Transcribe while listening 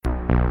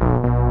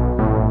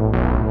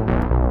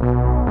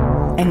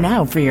And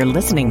now for your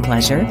listening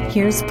pleasure,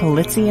 here's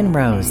Polizzi and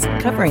Rose,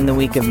 covering the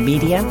week of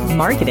media,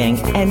 marketing,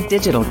 and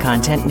digital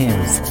content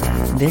news.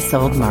 This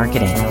Old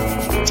Marketing.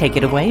 Take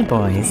it away,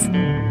 boys.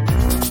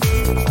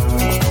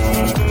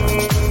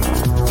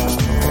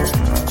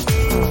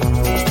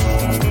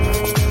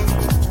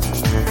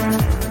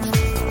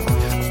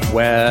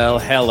 Well,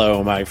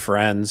 hello, my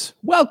friends.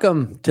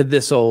 Welcome to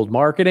This Old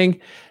Marketing,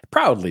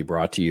 proudly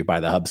brought to you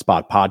by the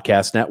HubSpot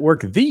Podcast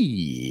Network,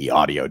 the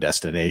audio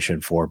destination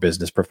for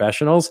business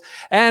professionals.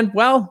 And,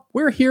 well,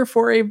 we're here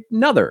for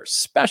another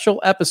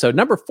special episode,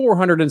 number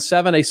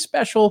 407, a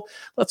special,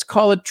 let's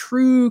call it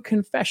True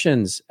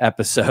Confessions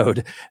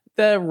episode,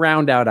 to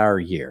round out our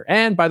year.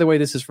 And, by the way,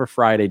 this is for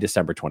Friday,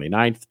 December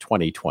 29th,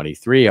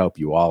 2023. I hope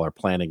you all are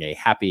planning a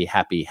happy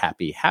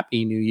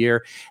new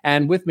year.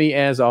 And with me,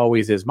 as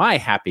always, is my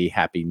happy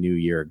new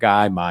year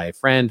guy, my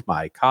friend,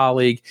 my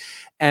colleague,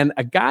 and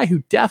a guy who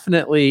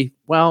definitely,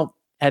 well,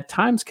 at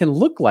times can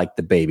look like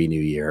the baby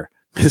new year,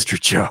 Mr.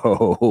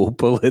 Joe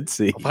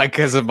Polizzi.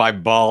 Because of my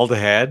bald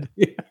head?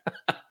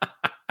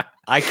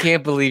 I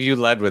can't believe you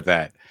led with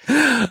that.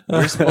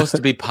 We're supposed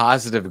to be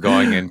positive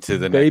going into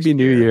the baby next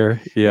new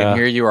year. Yeah. And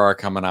here you are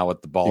coming out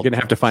with the bald. You're going to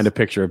have to find a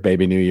picture of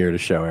baby new year to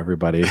show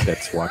everybody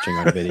that's watching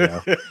on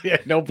video. Yeah,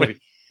 nobody.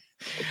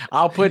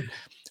 I'll put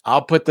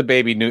the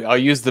baby new. I'll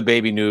use the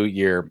baby new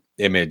year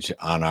image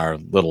on our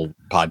little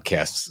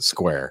podcast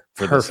square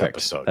for this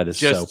episode. That is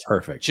so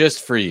perfect.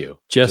 Just for you.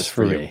 Just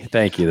for me.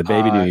 Thank you. The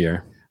baby new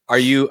year. Are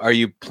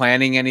you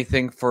planning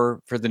anything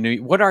for the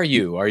new? What are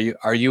you?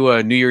 Are you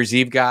a New Year's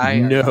Eve guy?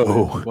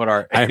 No. What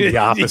are I'm the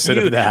opposite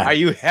of that. Are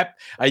you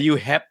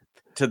hep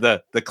to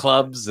the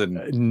clubs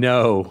and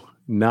no,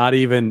 not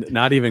even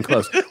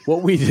close.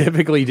 What we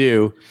typically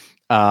do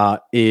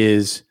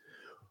is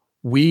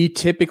we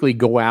typically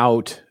go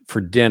out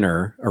for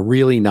dinner, a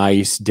really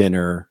nice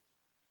dinner,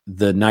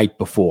 the night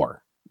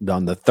before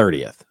on the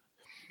 30th.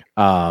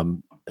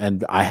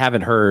 And I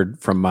haven't heard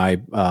from my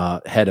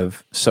head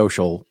of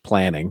social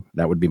planning,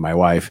 that would be my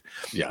wife,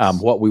 yes,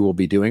 what we will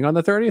be doing on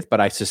the 30th, but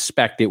I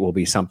suspect it will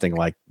be something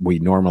like we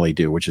normally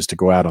do, which is to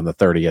go out on the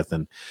 30th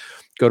and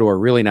go to a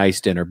really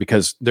nice dinner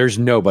because there's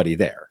nobody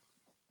there.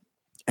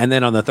 And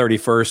then on the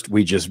 31st,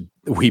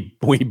 we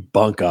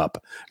bunk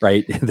up,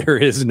 right? There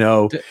is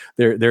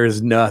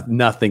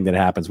nothing that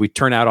happens. We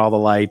turn out all the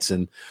lights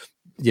and,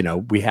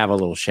 we have a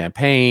little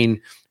champagne.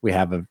 We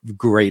have a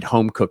great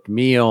home cooked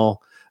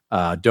meal.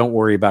 Don't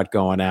worry about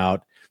going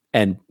out.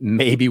 And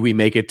maybe we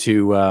make it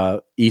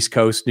to East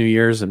Coast New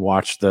Year's and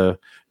watch the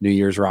New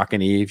Year's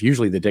Rockin' Eve,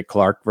 usually the Dick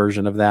Clark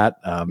version of that.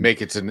 You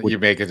make it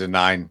to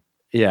 9.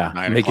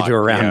 Yeah, make it to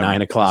around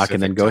 9 o'clock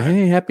and then go,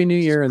 hey, Happy New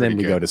Year. And then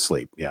we go to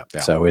sleep. Yeah.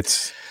 So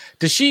it's...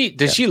 Does she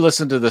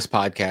listen to this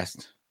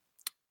podcast?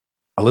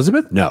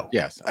 Elizabeth? No.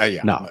 Yes.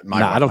 Yeah. No,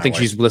 I don't think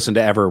she's listened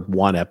to ever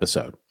one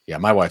episode. Yeah,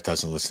 my wife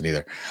doesn't listen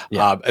either.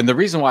 Yeah. And the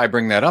reason why I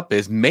bring that up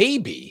is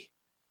maybe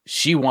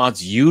she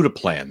wants you to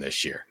plan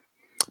this year.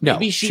 No,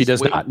 she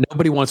does not.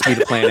 Nobody wants me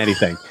to plan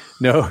anything.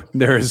 No,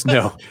 there is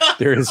no.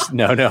 Maybe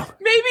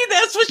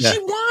that's what she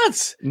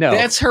wants. No,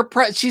 that's her.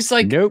 She's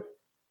like, nope.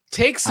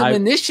 Take some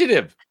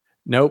initiative.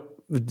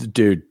 Nope,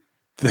 dude.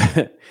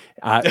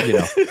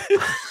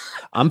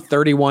 I'm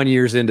 31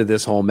 years into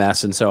this whole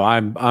mess, and so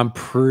I'm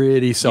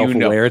pretty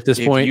self-aware at this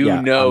point. You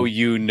know. If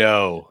you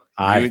know.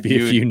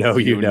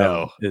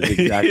 Is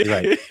exactly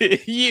right.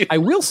 I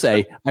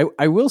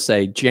will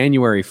say,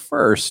 January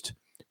 1st,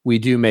 we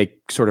do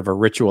make sort of a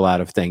ritual out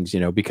of things,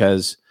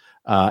 because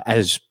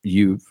as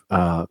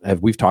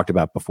we've talked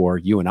about before,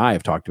 you and I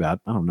have talked about.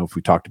 I don't know if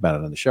we talked about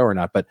it on the show or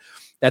not, but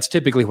that's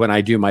typically when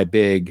I do my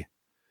big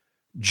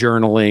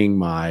journaling,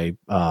 my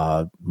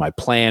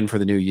plan for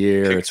the new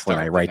year. It's when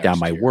I write down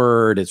my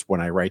word. It's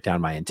when I write down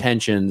my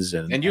intentions.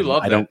 And you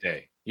love that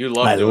day.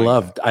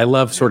 I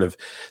love sort of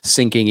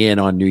sinking in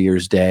on New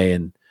Year's Day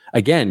and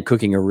again,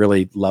 cooking a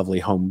really lovely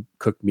home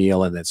cooked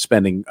meal and then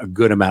spending a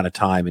good amount of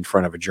time in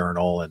front of a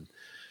journal and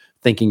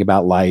thinking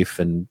about life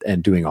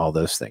and doing all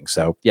those things.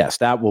 So yes,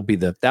 that will be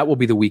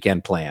the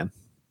weekend plan.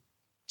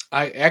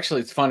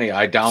 It's funny.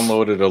 I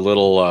downloaded a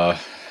little,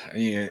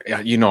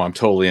 I'm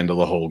totally into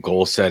the whole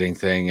goal setting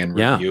thing and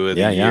review of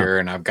the year.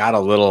 And I've got a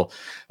little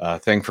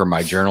thing for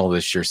my journal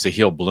this year,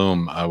 Sahil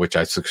Bloom, which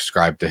I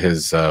subscribe to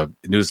his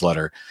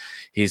newsletter.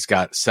 He's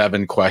got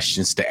 7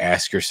 questions to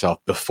ask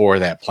yourself before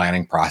that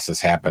planning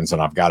process happens.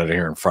 And I've got it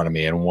here in front of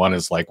me. And one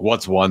is like,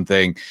 what's one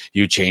thing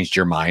you changed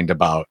your mind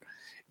about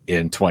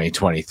in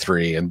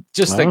 2023? And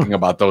just thinking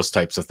about those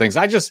types of things.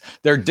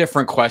 They're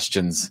different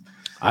questions.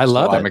 I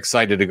love it. I'm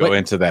excited to go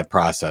into that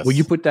process. Will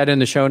you put that in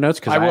the show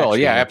notes? I will.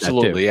 Yeah,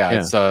 absolutely. Yeah.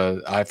 It's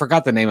I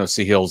forgot the name of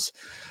Sahil's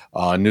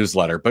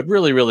newsletter, but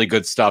really, really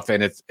good stuff.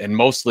 And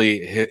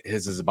mostly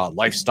his is about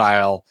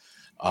lifestyle,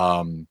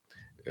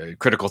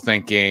 critical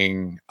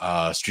thinking,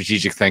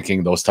 strategic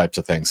thinking, those types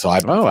of things. So I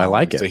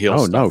like it.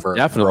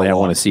 Definitely. I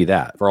want to see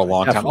that for a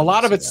long time. A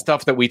lot of it's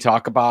stuff that we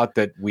talk about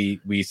that we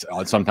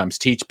sometimes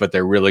teach, but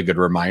they're really good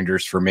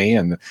reminders for me.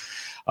 And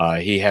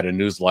he had a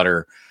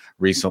newsletter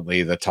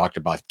recently that talked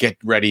about get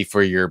ready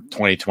for your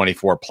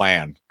 2024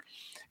 plan.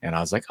 And I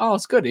was like, oh,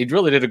 it's good. He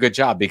really did a good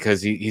job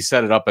because he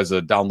set it up as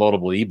a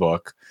downloadable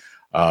ebook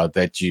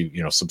that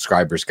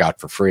subscribers got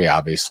for free,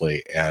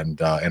 obviously.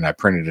 And I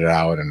printed it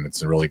out, and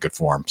it's in really good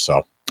form.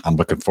 So I'm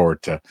looking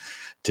forward to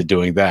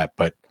doing that.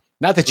 But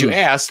not that you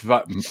asked,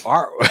 but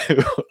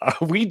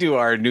we do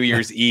our New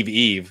Year's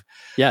Eve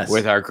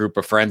with our group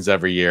of friends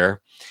every year.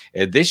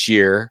 And this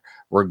year,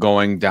 we're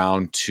going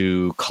down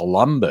to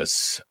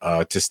Columbus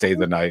to stay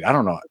the night. I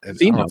don't know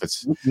if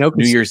it's New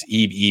Year's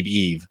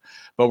Eve,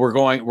 but we're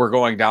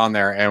going down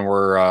there, and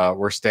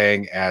we're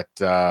staying at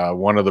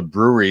one of the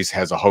breweries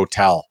has a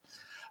hotel.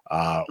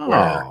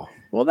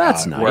 Well,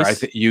 that's nice. Where I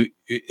think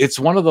it's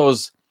one of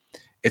those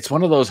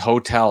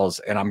hotels,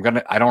 and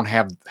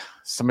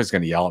somebody's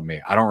gonna yell at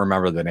me. I don't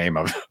remember the name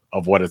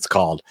of what it's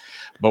called,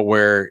 but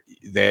where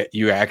that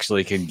you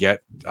actually can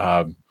get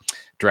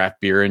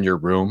draft beer in your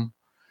room.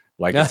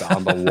 Like it's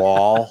on the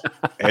wall,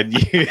 and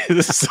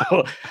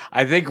so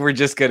I think we're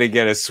just gonna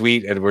get a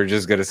suite, and we're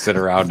just gonna sit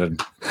around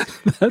and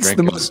that's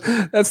the most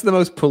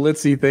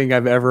Pulitzy thing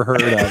I've ever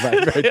heard of.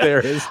 Right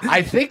there is.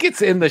 I think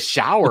it's in the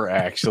shower,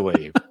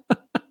 actually.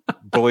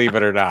 Believe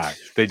it or not,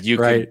 that you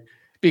can.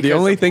 The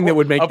only thing that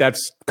would make that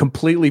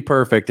completely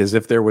perfect is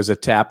if there was a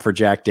tap for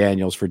Jack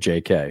Daniels for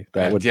JK.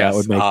 That would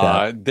make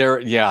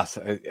that. Yes,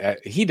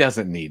 he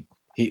doesn't need.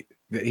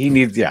 He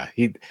needs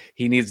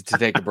to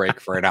take a break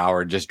for an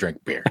hour and just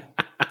drink beer.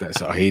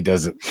 So he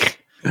doesn't.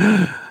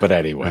 But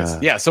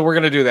anyways, so we're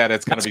gonna do that.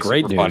 It's gonna be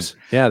great super news.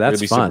 fun. Yeah,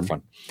 that's fun. Super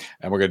fun,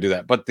 and we're gonna do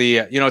that. But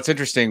it's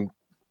interesting.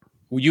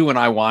 You and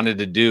I wanted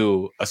to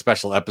do a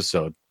special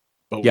episode,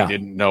 but we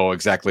didn't know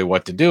exactly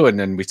what to do. And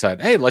then we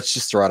said, hey, let's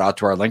just throw it out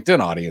to our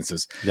LinkedIn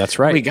audiences. That's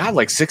right. We got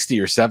like 60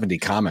 or 70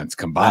 comments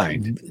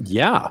combined.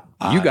 You got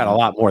a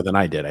lot more than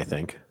I did, I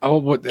think.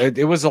 Oh,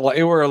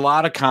 it were a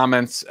lot of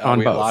comments.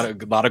 On both.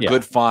 A lot of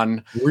good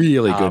fun.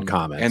 Really good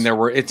comments. And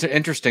it's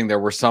interesting. There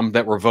were some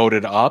that were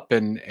voted up,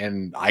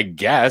 and I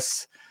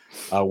guess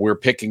we're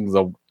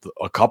picking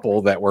a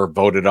couple that were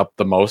voted up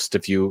the most,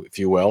 if you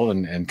will,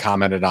 and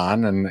commented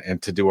on,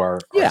 and to do our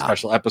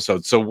special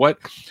episode. So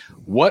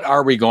what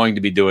are we going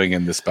to be doing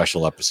in this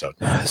special episode?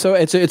 So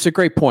it's a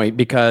great point,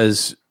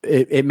 because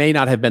it may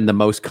not have been the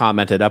most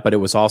commented up, but it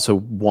was also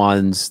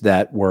ones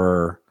that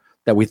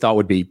we thought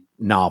would be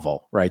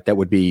novel, right? That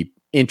would be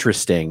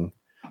interesting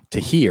to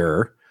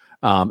hear,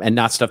 and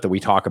not stuff that we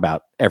talk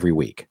about every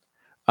week.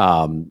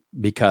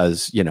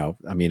 Because,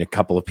 a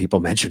couple of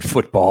people mentioned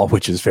football,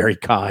 which is very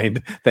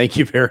kind. Thank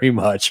you very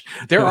much.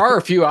 There are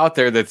a few out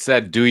there that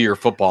said, do your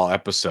football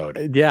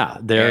episode. Yeah.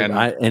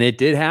 And it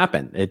did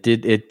happen. It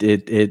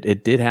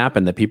did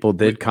happen that people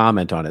did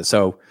comment on it.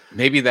 So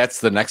maybe that's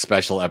the next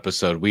special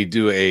episode. We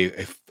do a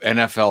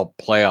NFL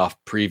playoff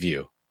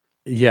preview.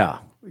 Yeah.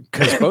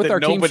 Because both our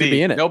teams should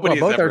be in it.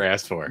 Nobody's ever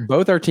asked for.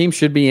 Both our teams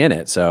should be in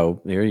it.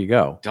 So there you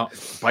go. Don't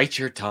bite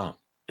your tongue.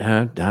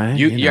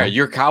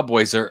 Your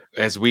Cowboys are,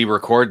 as we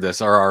record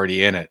this, are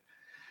already in it.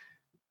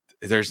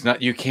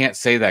 You can't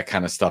say that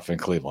kind of stuff in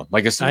Cleveland.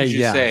 Like as soon as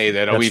you say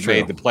that, we've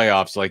made the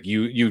playoffs, like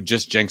you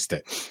just jinxed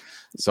it.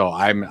 So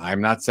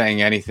I'm not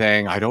saying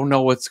anything. I don't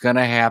know what's going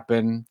to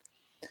happen.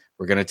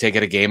 We're going to take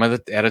it a game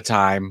at a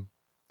time.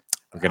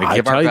 We're going to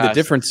give our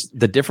best.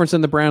 The difference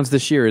in the Browns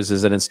this year is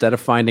that instead of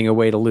finding a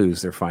way to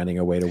lose, they're finding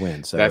a way to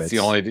win. So that's the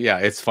only. Yeah,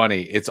 it's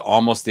funny. It's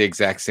almost the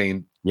exact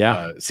same.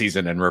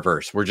 Season in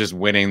reverse. We're just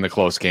winning the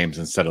close games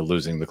instead of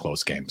losing the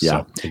close games.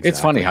 Yeah, so It's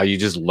funny how you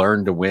just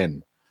learn to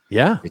win.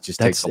 Yeah, it just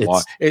takes a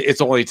long.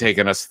 It's only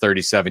taken us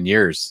 37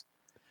 years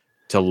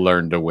to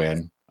learn to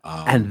win.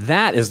 And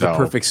that is the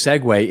perfect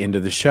segue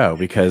into the show,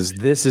 because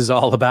this is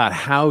all about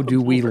how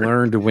do we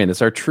learn to win.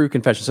 It's our true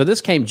confession. So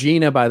this came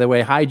Gina, by the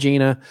way. Hi,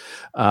 Gina.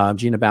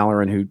 Gina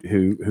Ballerin,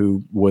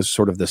 who was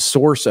sort of the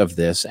source of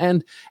this,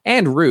 and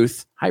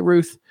Ruth. Hi,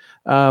 Ruth.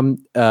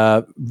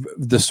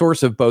 The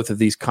source of both of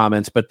these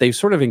comments, but they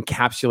sort of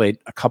encapsulate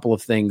a couple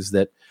of things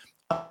that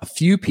a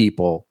few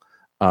people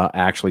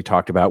actually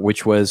talked about,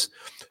 which was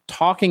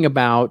talking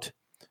about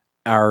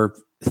our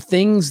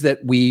things that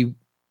we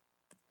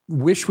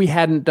wish we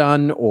hadn't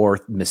done, or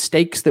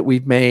mistakes that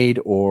we've made,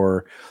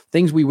 or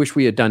things we wish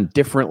we had done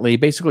differently.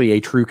 Basically, a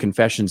true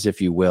confessions,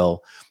 if you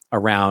will,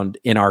 around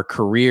in our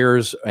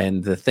careers,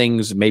 and the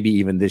things maybe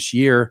even this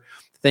year,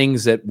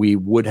 things that we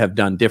would have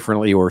done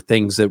differently, or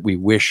things that we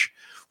wish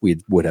we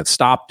would have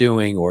stopped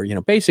doing, or,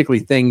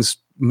 basically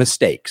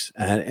mistakes,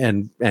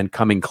 and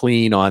coming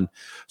clean on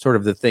sort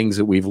of the things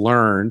that we've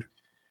learned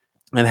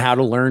and how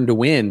to learn to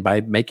win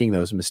by making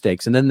those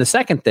mistakes. And then the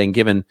second thing,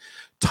 given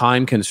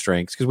time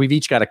constraints, because we've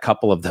each got a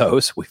couple of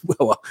those.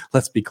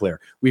 Let's be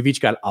clear. We've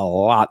each got a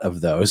lot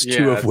of those,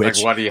 two of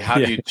which. Like, how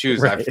do you choose?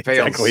 Right, I've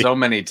failed so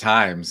many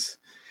times.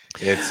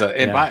 It's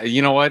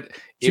you know what?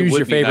 Choose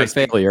your favorite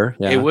failure.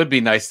 It would be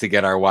nice to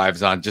get our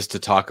wives on just to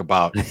talk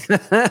about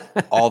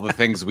all the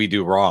things we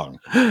do wrong.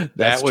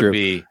 That would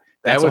be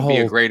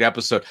a great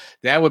episode.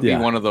 That would be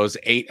one of those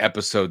 8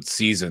 episode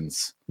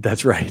seasons.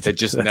 That's right. That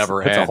just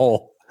never ends.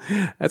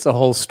 That's a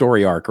whole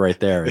story arc right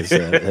there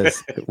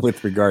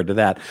with regard to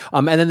that.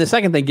 And then the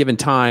second thing, given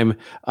time,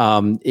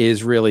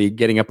 is really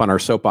getting up on our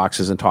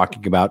soapboxes and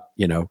talking about,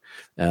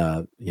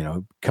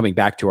 coming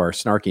back to our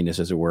snarkiness,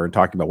 as it were, and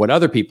talking about what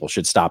other people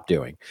should stop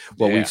doing,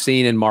 what we've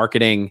seen in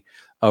marketing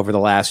over the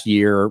last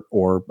year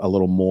or a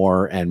little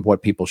more, and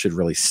what people should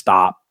really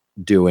stop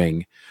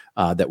doing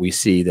that we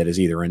see that is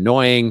either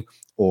annoying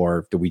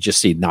or that we just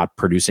see not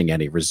producing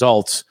any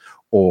results,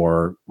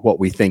 or what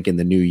we think in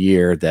the new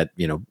year that,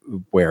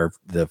 where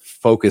the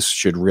focus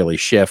should really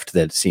shift,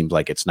 that seems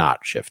like it's not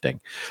shifting.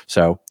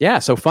 So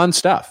fun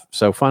stuff.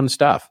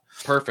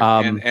 Perfect.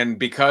 And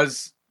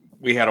because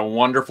we had a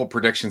wonderful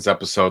predictions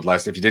episode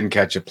last, if you didn't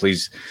catch it,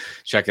 please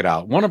check it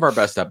out. One of our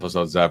best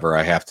episodes ever,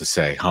 I have to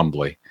say,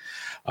 humbly.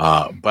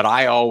 But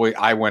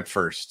I went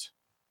first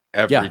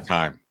every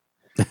time.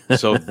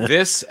 So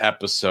this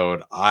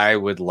episode, I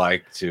would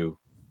like to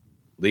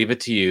leave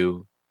it to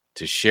you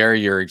to share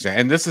your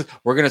example. And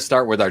we're going to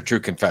start with our true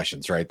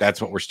confessions, right?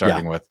 That's what we're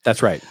starting with.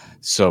 That's right.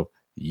 So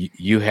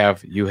you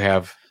have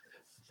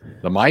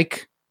the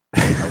mic.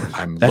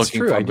 I'm that's looking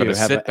true. for, I'm going to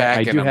sit back.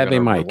 I do have a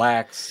mic.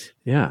 Relax.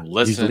 Yeah.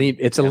 Listen.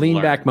 It's a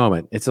lean back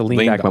moment. It's a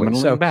lean back moment.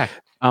 So lean back.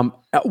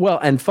 Well,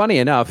 and funny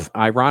enough,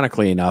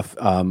 ironically enough,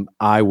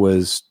 I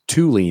was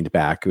too leaned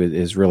back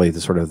is really the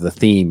sort of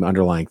the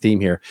underlying theme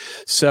here.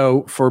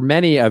 So for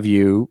many of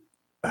you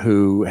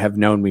who have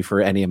known me for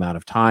any amount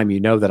of time,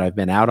 you know that I've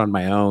been out on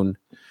my own,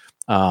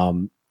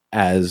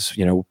 as,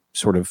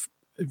 sort of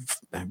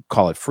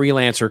call it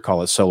freelancer,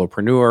 call it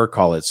solopreneur,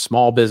 call it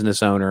small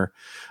business owner.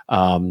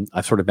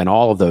 I've sort of been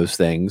all of those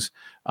things,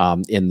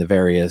 in the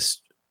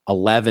various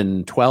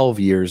 11, 12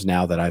 years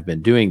now that I've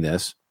been doing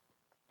this,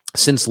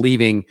 since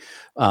leaving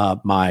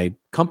my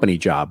company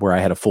job where I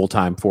had a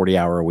full-time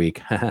 40-hour a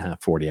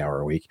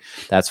week,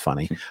 that's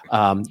funny,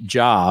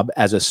 job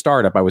as a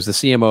startup. I was the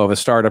CMO of a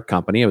startup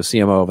company. I was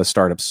CMO of a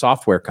startup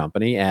software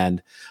company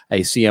and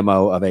a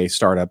CMO of a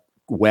startup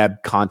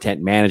web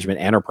content management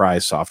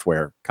enterprise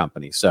software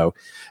company. So,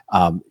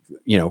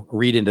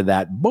 read into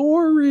that,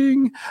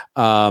 boring.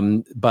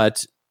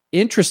 But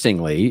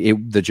interestingly,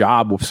 the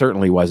job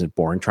certainly wasn't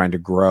boring, trying to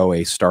grow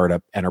a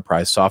startup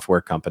enterprise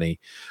software company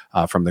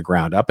from the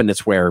ground up. And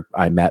it's where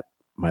I met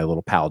my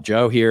little pal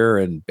Joe here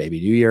and Baby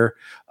New Year.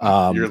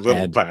 Your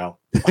little pal.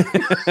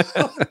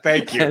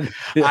 Thank you.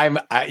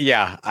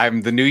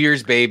 I'm the New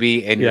Year's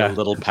baby and your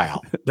little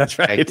pal. That's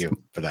right. Thank you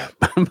for that.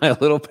 My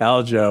little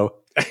pal Joe.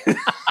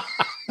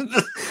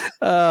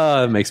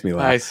 It makes me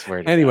laugh. I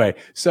swear to anyway,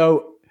 God.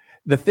 So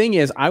the thing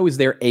is, I was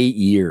there 8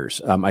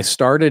 years. I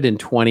started in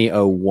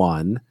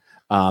 2001.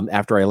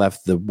 After I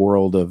left the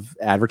world of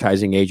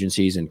advertising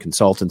agencies and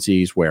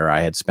consultancies, where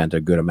I had spent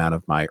a good amount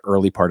of my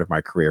early part of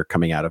my career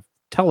coming out of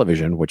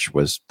television, which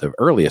was the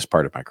earliest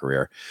part of my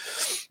career.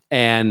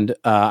 And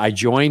I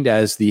joined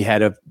as the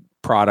head of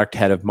product,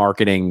 head of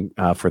marketing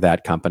for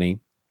that company,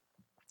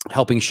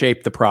 helping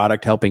shape the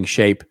product, helping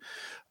shape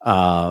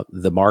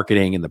the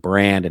marketing and the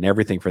brand and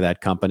everything for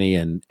that company,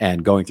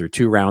 and going through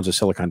 2 rounds of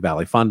Silicon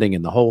Valley funding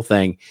and the whole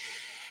thing.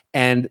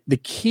 And the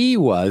key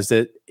was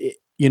that,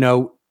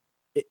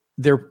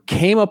 there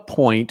came a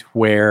point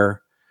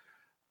where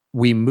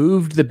we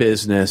moved the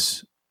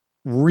business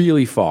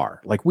really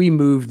far. Like, we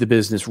moved the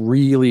business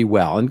really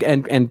well.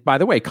 And by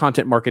the way,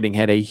 content marketing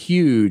had a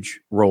huge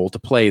role to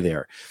play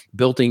there,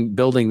 building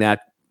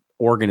that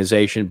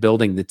organization,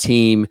 building the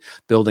team,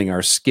 building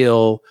our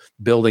skill,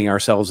 building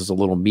ourselves as a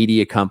little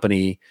media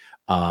company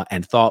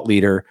and thought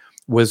leader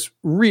was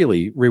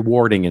really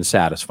rewarding and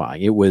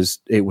satisfying. It was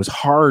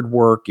hard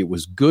work. It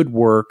was good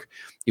work.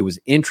 It was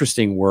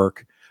interesting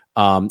work.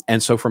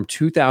 And so from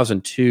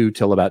 2002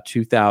 till about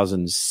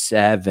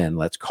 2007,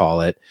 let's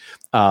call it,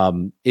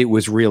 it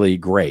was really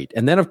great.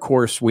 And then, of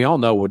course, we all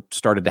know what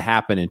started to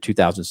happen in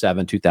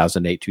 2007,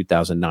 2008,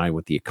 2009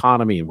 with the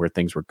economy and where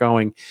things were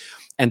going.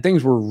 And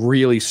things were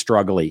really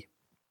struggling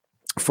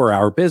for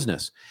our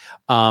business.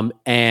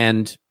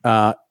 And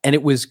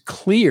it was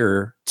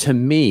clear to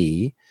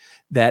me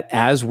that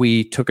as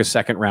we took a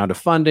second round of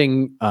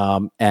funding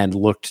and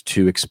looked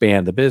to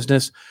expand the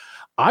business,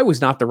 I was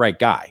not the right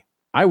guy.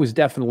 I was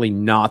definitely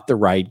not the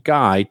right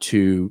guy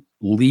to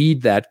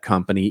lead that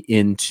company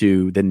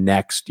into the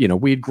next,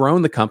 we had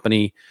grown the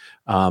company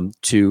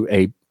to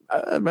a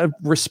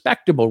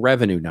respectable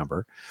revenue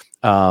number.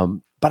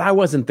 But I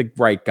wasn't the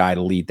right guy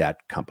to lead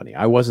that company.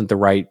 I wasn't the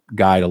right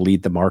guy to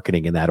lead the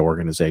marketing in that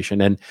organization.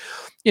 And,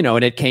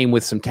 and it came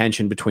with some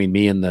tension between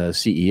me and the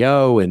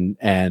CEO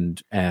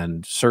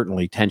and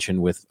certainly tension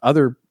with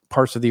other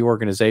parts of the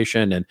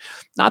organization. And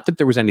not that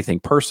there was anything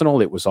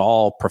personal. It was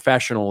all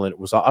professional. And it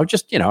was all, I was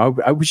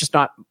just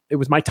not, it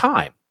was my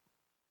time.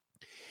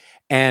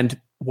 And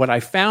what I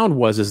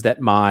found is that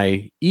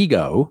my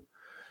ego,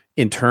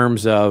 in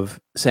terms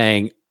of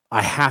saying,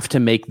 I have to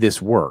make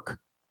this work.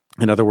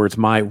 In other words,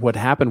 what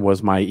happened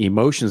was my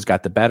emotions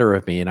got the better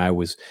of me. And I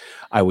was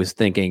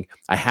thinking,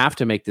 I have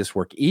to make this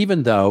work,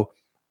 even though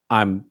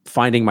I'm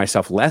finding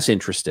myself less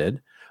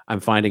interested. I'm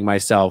finding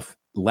myself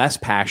less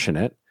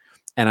passionate.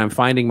 And I'm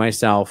finding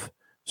myself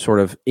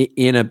sort of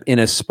in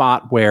a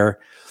spot where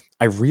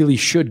I really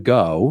should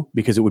go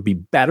because it would be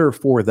better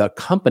for the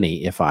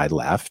company if I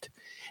left.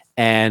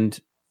 And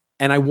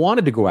I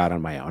wanted to go out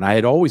on my own. I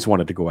had always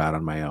wanted to go out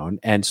on my own.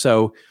 And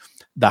so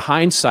the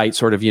hindsight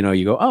sort of, you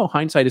go, oh,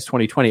 hindsight is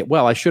 2020.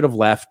 Well, I should have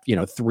left,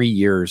 3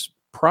 years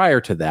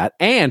prior to that.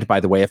 And by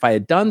the way, if I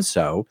had done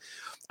so,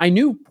 I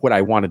knew what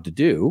I wanted to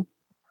do.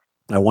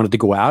 I wanted to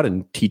go out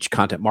and teach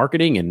content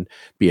marketing and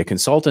be a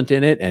consultant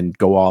in it and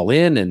go all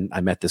in. And I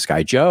met this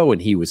guy, Joe,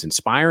 and he was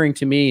inspiring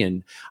to me.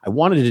 And I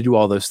wanted to do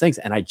all those things.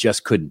 And I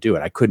just couldn't do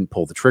it. I couldn't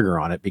pull the trigger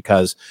on it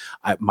because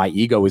my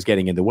ego was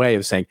getting in the way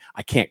of saying,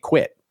 I can't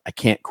quit. I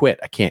can't quit.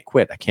 I can't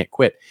quit. I can't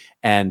quit.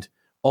 And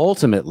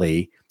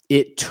ultimately,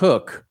 it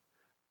took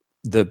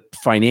the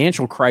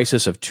financial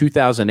crisis of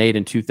 2008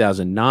 and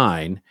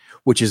 2009,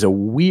 which is a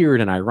weird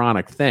and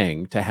ironic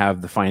thing to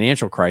have the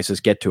financial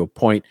crisis get to a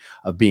point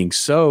of being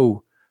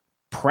so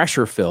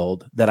pressure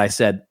filled that I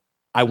said,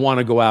 I want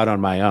to go out on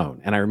my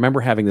own. And I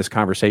remember having this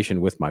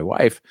conversation with my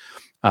wife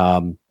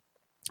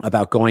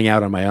about going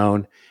out on my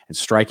own and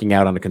striking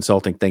out on a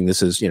consulting thing.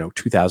 This is,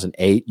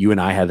 2008. You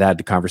and I had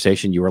the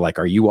conversation. You were like,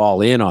 are you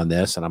all in on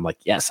this? And I'm like,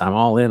 yes, I'm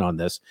all in on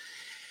this.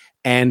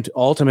 And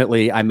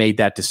ultimately, I made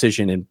that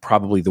decision in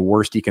probably the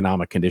worst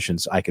economic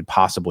conditions I could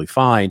possibly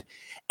find.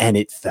 And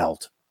it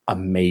felt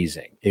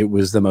amazing. It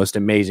was the most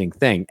amazing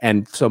thing.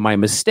 And so my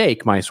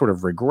mistake, my sort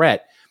of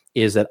regret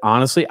is that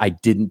honestly, I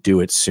didn't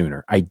do it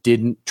sooner. I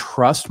didn't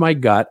trust my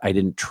gut. I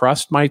didn't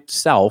trust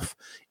myself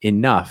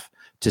enough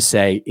to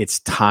say it's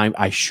time.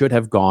 I should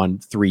have gone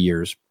 3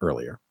 years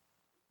earlier.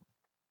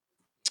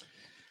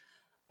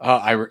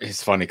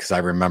 It's funny because I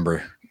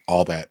remember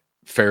all that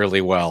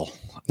fairly well.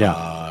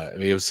 Yeah.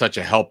 It was such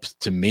a help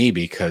to me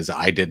because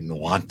I didn't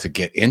want to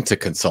get into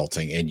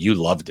consulting and you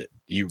loved it.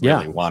 You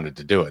really wanted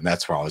to do it. And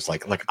that's where I was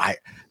like,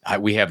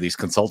 we have these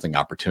consulting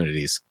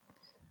opportunities.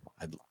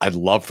 I'd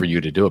love for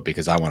you to do it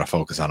because I want to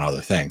focus on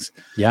other things.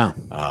 Yeah.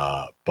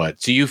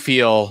 But so you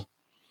feel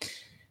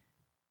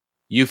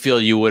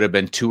you would have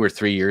been 2 or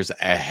 3 years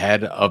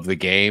ahead of the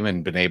game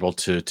and been able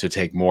to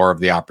take more of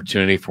the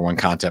opportunity for when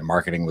content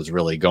marketing was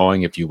really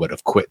going if you would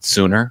have quit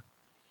sooner?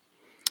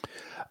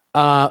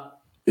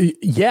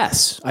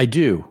 Yes, I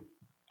do.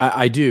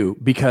 I do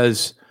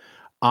because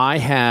I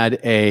had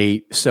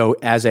and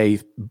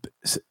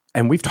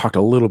we've talked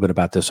a little bit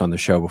about this on the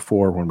show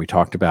before when we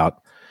talked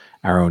about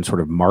our own sort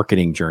of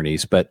marketing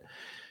journeys. But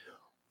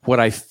what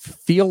I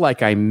feel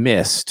like I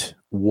missed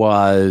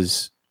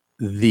was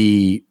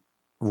the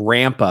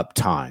ramp up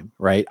time,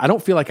 right? I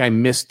don't feel like I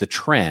missed the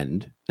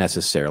trend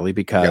necessarily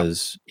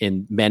because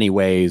in many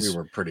ways we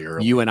were pretty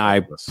early. You and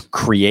I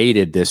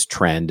created this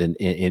trend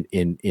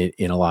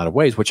in a lot of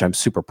ways, which I'm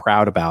super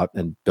proud about,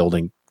 and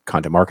building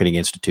Content Marketing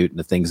Institute and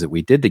the things that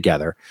we did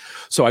together.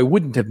 So I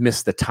wouldn't have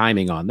missed the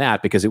timing on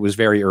that because it was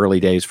very early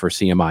days for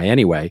CMI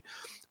anyway.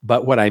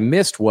 But what I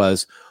missed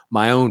was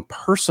my own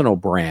personal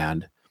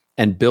brand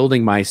and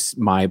building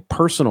my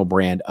personal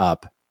brand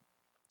up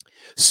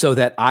so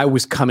that I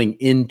was coming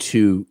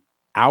into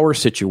our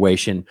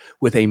situation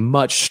with a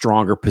much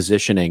stronger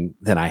positioning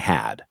than I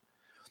had.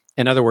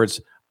 In other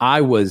words,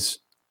 I was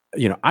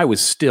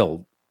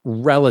still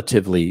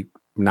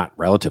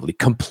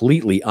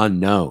completely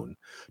unknown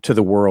to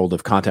the world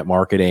of content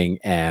marketing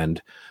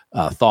and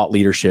thought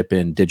leadership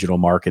in digital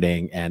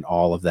marketing and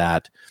all of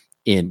that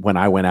when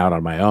I went out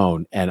on my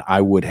own. And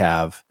I would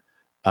have,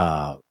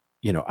 I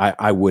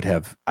would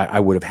have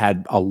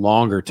had a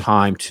longer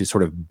time to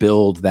sort of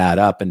build that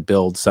up and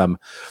build some,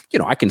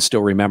 I can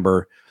still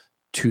remember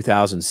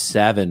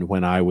 2007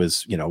 when I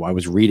was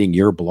reading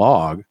your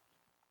blog,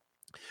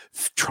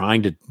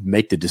 trying to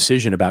make the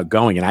decision about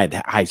going,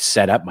 and I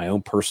set up my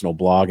own personal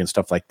blog and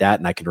stuff like that.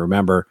 And I can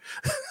remember,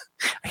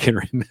 I can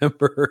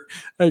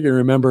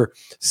remember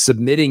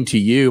submitting to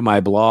you my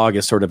blog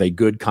as sort of a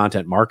good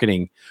content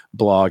marketing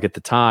blog at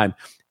the time.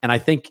 And I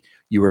think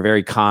you were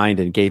very kind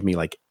and gave me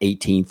like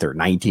 18th or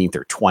 19th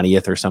or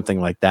 20th or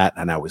something like that.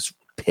 And I was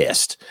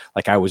pissed.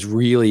 Like I was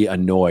really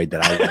annoyed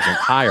that I wasn't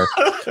higher.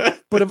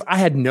 But if I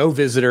had no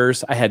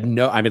visitors, I had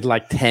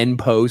like 10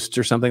 posts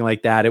or something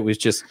like that. It was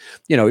just,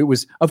 it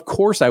was, of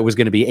course I was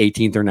going to be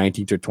 18th or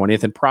 19th or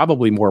 20th and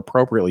probably more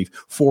appropriately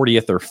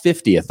 40th or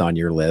 50th on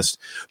your list.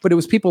 But it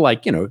was people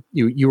like,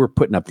 you were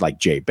putting up like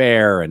Jay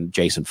Bear and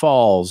Jason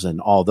Falls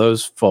and all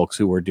those folks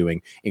who were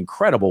doing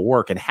incredible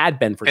work and had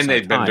been for some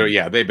time.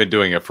 They've been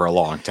doing it for a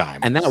long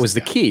time. And that was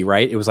the key,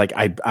 right? It was like,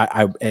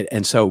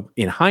 and so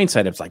in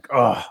hindsight, it's like,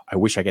 oh, I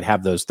wish I could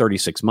have those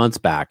 36 months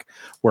back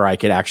where I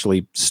could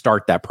actually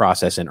start that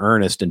process in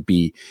earnest and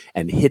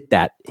hit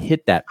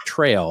that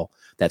trail,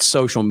 that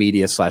social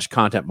media /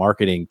 content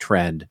marketing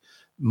trend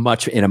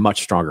in a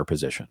much stronger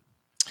position.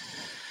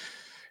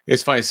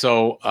 It's funny.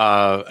 So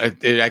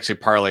it actually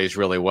parlays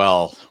really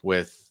well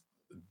with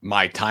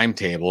my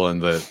timetable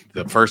and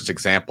the first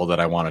example that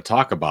I want to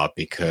talk about,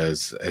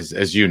 because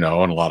as you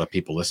know, and a lot of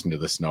people listening to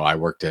this know, I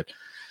worked at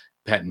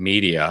Penn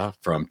Media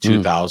from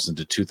 2000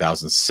 to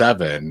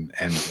 2007,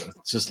 and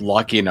just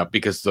lucky enough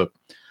because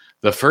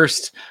the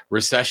first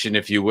recession,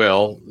 if you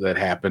will, that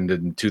happened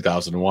in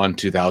 2001,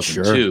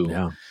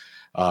 2002,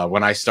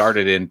 when I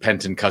started in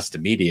Penton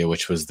Custom Media,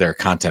 which was their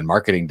content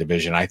marketing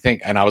division, I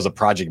think, and I was a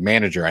project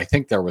manager, I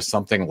think there was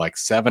something like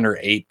 7 or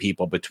 8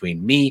 people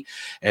between me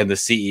and the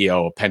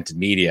CEO of Penton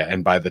Media.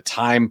 And by the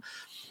time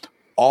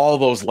all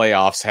those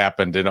layoffs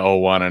happened in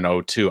 01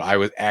 and 02, I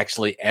was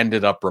actually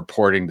ended up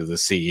reporting to the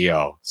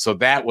CEO. So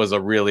that was a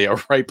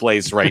right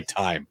place, right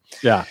time.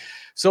 Yeah.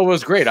 So it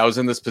was great. I was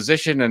in this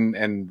position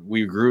and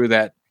we grew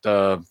that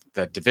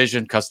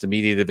division, custom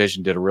media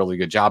division, did a really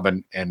good job.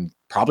 And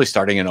probably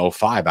starting in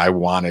 05, I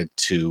wanted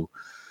to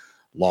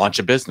launch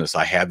a business.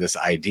 I had this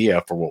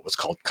idea for what was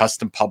called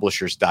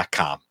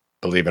custompublishers.com.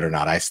 Believe it or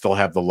not, I still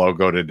have the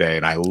logo today,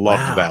 and I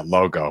loved that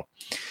logo.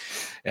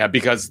 Yeah,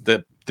 because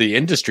the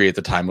industry at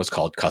the time was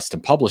called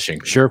custom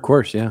publishing. Sure, of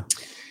course, yeah.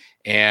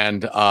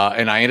 And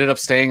I ended up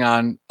staying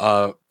on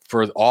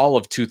for all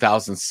of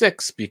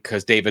 2006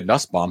 because David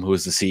Nussbaum, who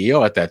was the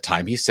CEO at that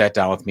time, he sat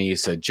down with me. He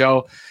said,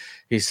 Joe,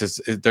 he says,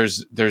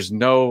 there's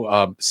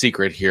no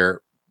secret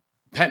here.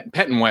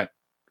 Penton went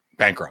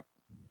bankrupt.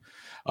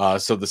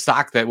 So the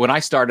stock that when I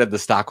started, the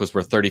stock was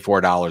worth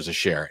 $34 a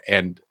share.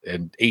 And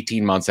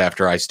 18 months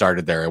after I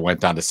started there, it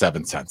went down to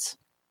 7 cents.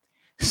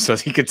 So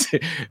you could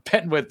see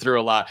Penton went through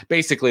a lot.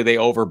 Basically, they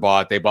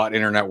overbought. They bought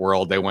Internet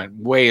World. They went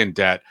way in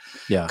debt.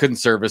 Yeah. Couldn't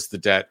service the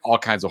debt. All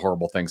kinds of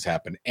horrible things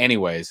happened.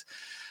 Anyways,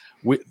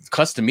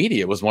 Custom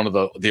Media was one of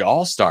the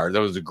all-star.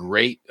 That was a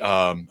great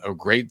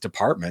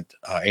department.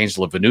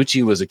 Angela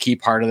Vanucci was a key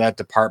part of that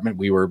department.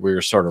 We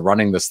were sort of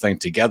running this thing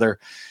together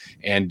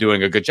and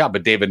doing a good job.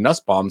 But David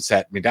Nussbaum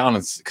sat me down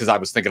because I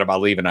was thinking about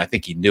leaving. I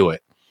think he knew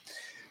it,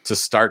 to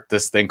start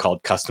this thing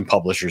called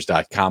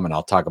custompublishers.com. And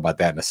I'll talk about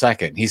that in a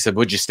second. He said,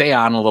 would you stay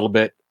on a little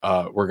bit?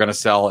 We're going to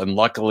sell. And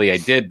luckily I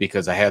did,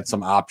 because I had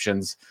some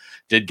options,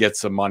 did get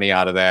some money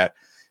out of that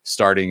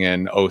starting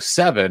in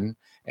 07.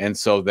 And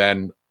so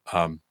then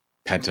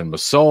Penton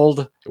was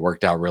sold. It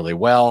worked out really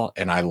well.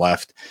 And I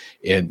left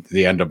in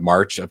the end of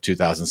March of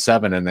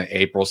 2007. And then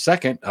April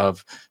 2nd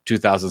of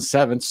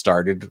 2007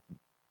 started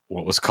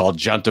what was called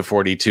Junta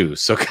 42.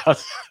 So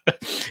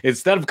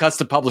instead of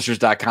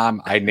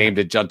custompublishers.com, I named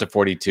it Junta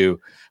 42.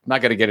 I'm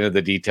not going to get into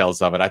the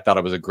details of it. I thought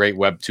it was a great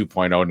Web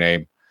 2.0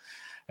 name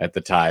at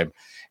the time.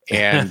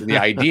 And the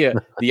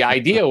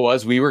idea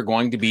was we were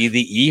going to be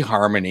the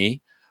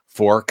eHarmony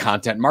for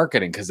content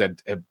marketing, because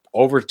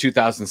over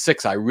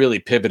 2006, I really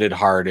pivoted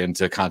hard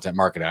into content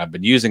marketing. I've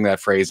been using that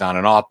phrase on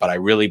and off, but I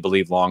really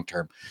believe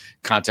long-term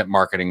content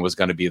marketing was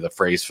going to be the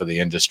phrase for the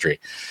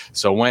industry.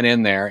 So went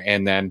in there,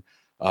 and then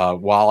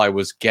while I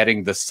was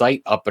getting the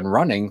site up and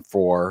running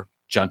for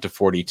Junta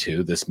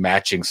 42, this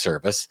matching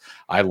service,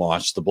 I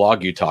launched the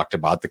blog you talked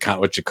about,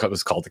 which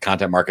was called the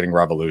Content Marketing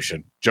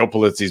Revolution, Joe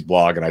Polizzi's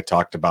blog, and I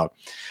talked about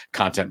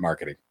content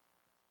marketing.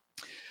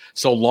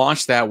 So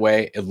launched that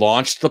way. It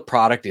launched the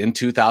product in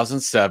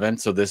 2007.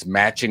 So this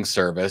matching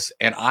service,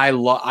 and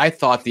I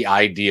thought the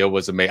idea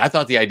was amazing. I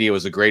thought the idea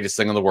was the greatest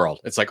thing in the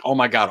world. It's like, oh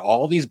my God,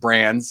 all these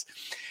brands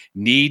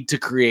need to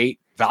create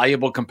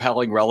valuable,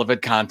 compelling,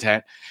 relevant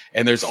content.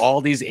 And there's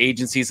all these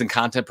agencies and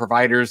content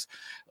providers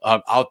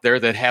out there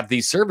that have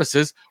these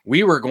services.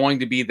 We were going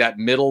to be that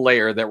middle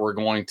layer that we're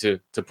going to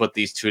put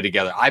these two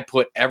together. I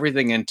put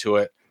everything into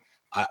it.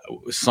 I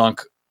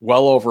sunk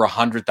well over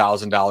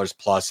 $100,000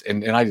 plus.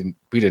 And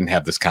we didn't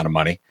have this kind of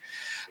money.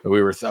 I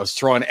was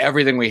throwing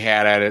everything we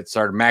had at it,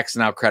 started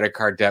maxing out credit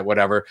card debt,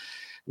 whatever.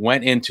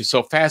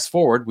 So fast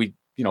forward, we,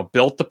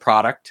 built the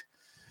product.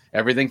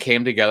 Everything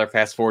came together.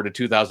 Fast forward to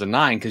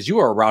 2009, because you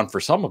were around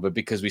for some of it,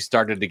 because we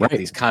started to get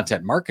these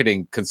content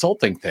marketing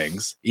consulting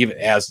things, even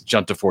as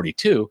Junta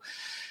 42.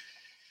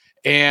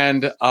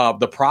 And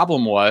the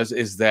problem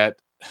is that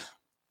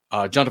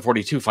Junta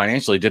 42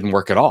 financially didn't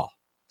work at all.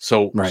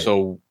 So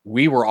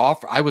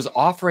I was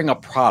offering a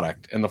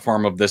product in the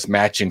form of this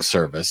matching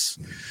service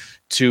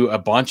to a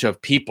bunch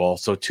of people.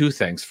 So two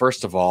things.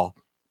 First of all,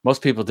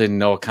 most people didn't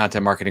know what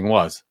content marketing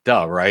was.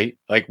 Duh, right?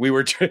 Like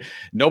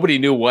nobody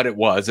knew what it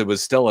was. It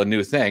was still a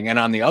new thing. And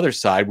on the other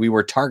side, we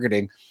were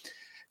targeting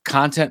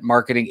content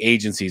marketing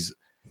agencies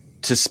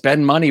to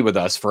spend money with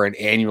us for an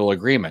annual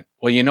agreement.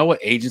 Well, you know what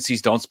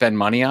agencies don't spend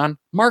money on?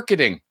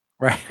 Marketing.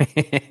 Right.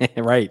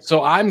 Right.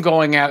 So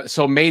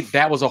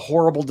that was a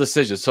horrible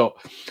decision. So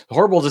the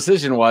horrible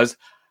decision was,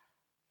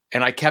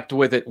 and I kept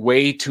with it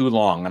way too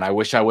long, and I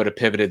wish I would have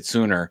pivoted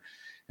sooner.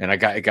 And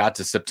it got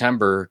to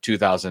September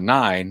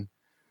 2009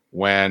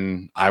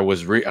 when I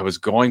was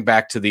going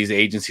back to these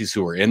agencies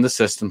who were in the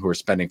system, who were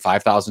spending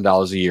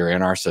 $5,000 a year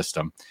in our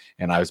system.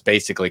 And I was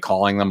basically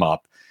calling them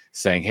up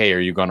saying, hey, are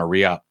you going to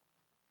re-up?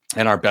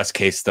 And our best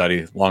case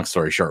study, long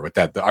story short with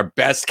that, our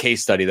best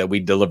case study that we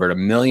delivered $1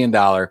 million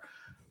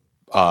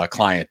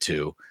client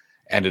to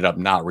ended up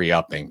not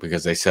re-upping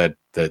because they said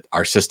that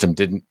our system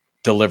didn't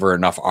deliver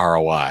enough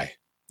ROI.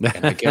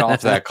 And I get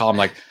off that call, I'm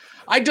like,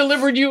 I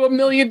delivered you $1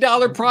 million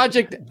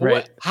project.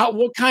 Right. How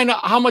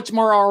much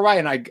more ROI?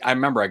 And I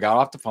remember I got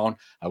off the phone.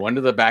 I went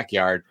to the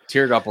backyard,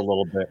 teared up a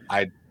little bit.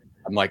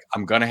 I'm like,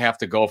 I'm going to have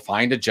to go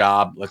find a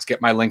job. Let's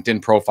get my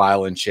LinkedIn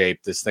profile in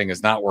shape. This thing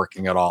is not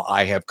working at all.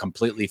 I have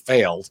completely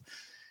failed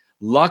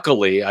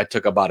Luckily, I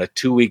took about a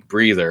 2-week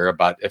breather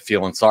about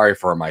feeling sorry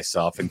for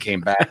myself and came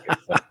back and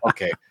said,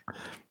 okay,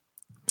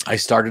 I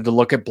started to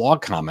look at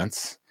blog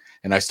comments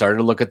and I started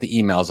to look at the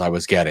emails I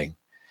was getting.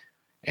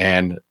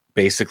 And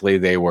basically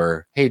they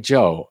were, hey,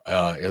 Joe,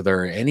 are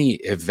there any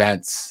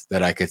events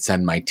that I could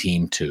send my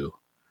team to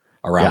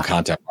around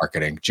content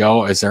marketing?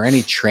 Joe, is there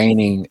any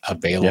training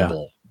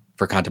available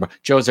for content?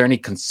 Joe, is there any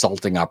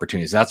consulting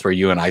opportunities? That's where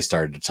you and I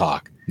started to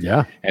talk.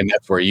 Yeah. And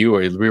that's where we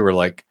were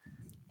like,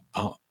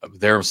 oh,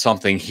 there's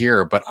something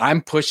here, but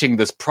I'm pushing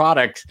this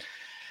product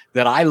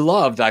that I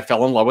loved. I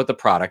fell in love with the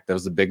product. That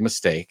was a big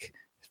mistake.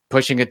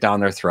 Pushing it down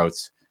their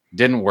throats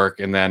didn't work.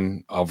 And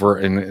then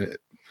the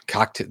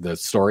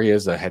story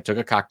is I took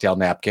a cocktail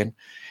napkin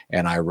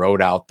and I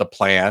wrote out the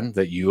plan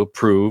that you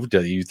approved,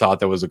 that you thought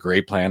that was a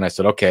great plan. I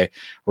said, okay,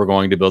 we're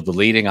going to build the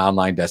leading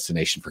online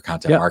destination for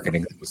content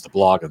marketing. It was the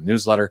blog and the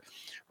newsletter.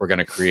 We're going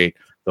to create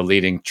the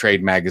leading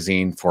trade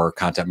magazine for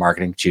content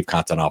marketing, Chief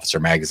Content Officer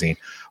Magazine.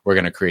 We're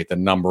going to create the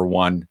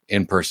 #1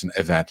 in-person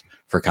event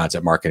for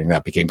content marketing.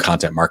 That became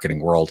Content Marketing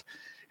World.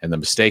 And the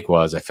mistake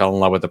was I fell in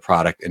love with the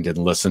product and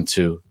didn't listen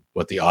to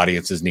what the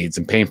audience's needs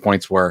and pain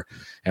points were.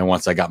 And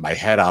once I got my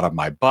head out of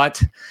my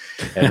butt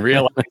and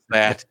realized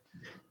that,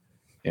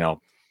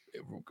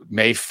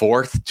 May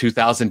 4th,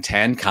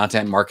 2010,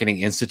 Content Marketing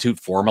Institute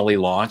formally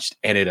launched,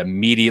 and it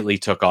immediately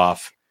took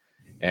off.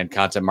 And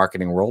Content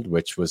Marketing World,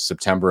 which was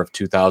September of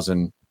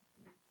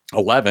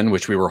 2011,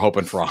 which we were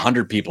hoping for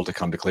 100 people to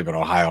come to Cleveland,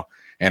 Ohio,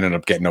 ended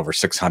up getting over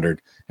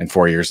 600. And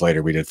 4 years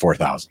later, we did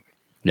 4,000.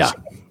 Yeah.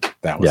 So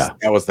that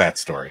was that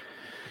story.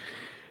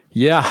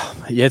 Yeah.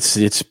 It's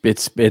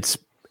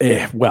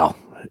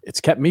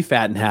kept me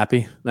fat and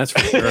happy. That's for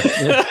sure.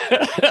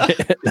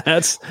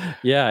 It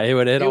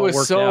all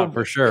worked out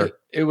for sure.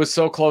 It was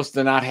so close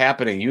to not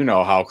happening. You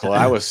know how close.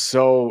 I was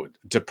so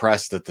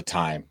depressed at the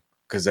time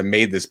because I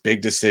made this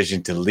big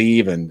decision to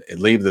leave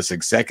this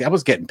exec. I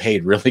was getting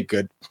paid really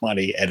good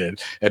money at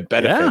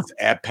benefits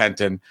at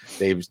Penton.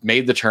 They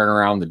made the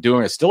turnaround. They're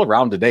doing it still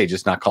around today,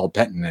 just not called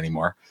Penton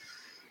anymore.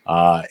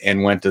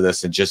 And went to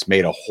this and just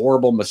made a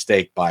horrible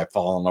mistake by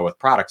falling in love with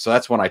products. So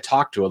that's when I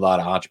talk to a lot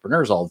of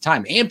entrepreneurs all the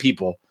time and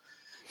people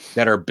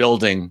that are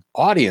building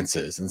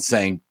audiences and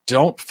saying,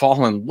 don't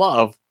fall in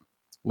love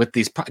with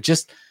these.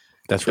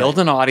 Build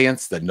an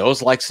audience that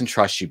knows, likes, and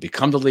trusts you.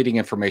 Become the leading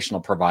informational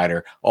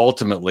provider.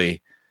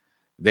 Ultimately,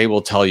 they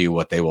will tell you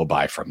what they will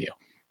buy from you.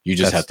 You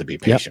just have to be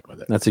patient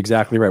with it. That's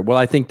exactly right. Well,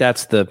 I think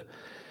that's the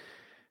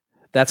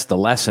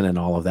lesson in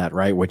all of that,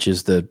 right? Which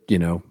is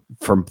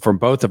from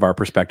both of our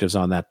perspectives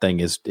on that thing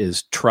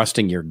is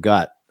trusting your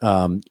gut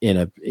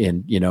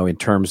in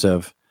terms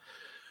of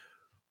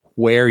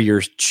where you're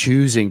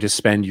choosing to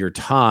spend your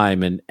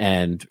time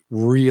and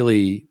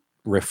really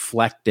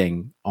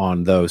reflecting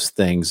on those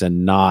things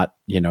and not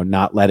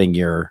letting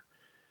your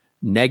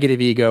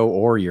negative ego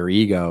or your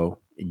ego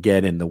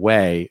get in the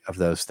way of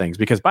those things.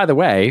 Because by the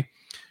way,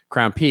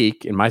 Crown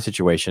Peak in my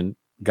situation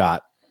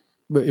it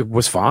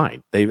was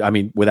fine.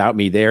 Without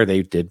me there,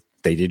 they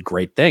did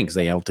great things.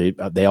 They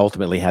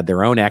ultimately had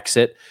their own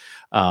exit,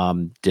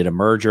 did a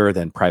merger,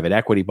 then private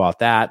equity bought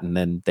that, and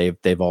then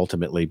they've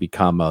ultimately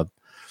become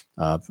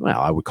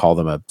I would call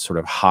them a sort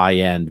of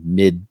high-end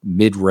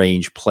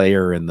mid-range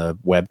player in the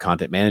web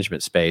content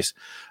management space,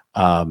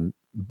 and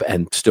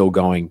still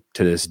going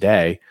to this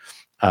day.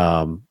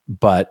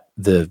 But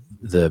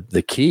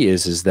the key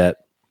is that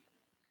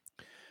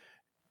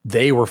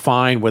they were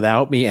fine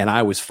without me and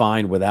I was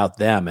fine without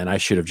them. And I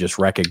should have just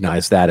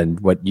recognized that. And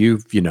what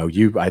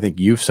I think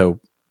you've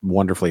so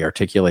wonderfully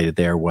articulated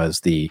there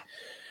was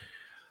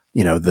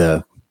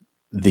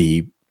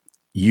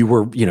you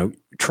were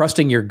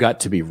trusting your gut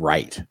to be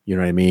right. You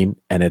know what I mean?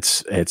 And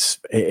it's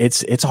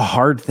a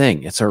hard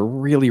thing. It's a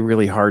really,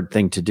 really hard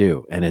thing to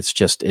do. And it's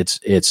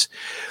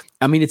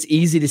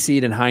easy to see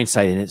it in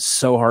hindsight and it's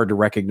so hard to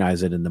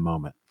recognize it in the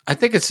moment. I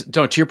think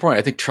to your point,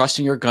 I think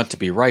trusting your gut to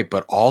be right,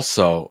 but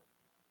also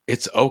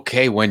it's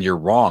okay when you're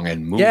wrong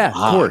and move on. Yeah,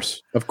 of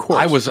course.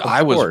 I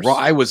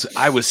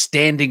was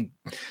standing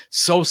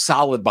so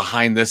solid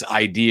behind this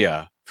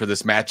idea for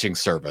this matching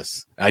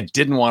service. I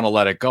didn't want to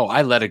let it go.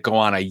 I let it go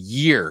on a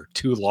year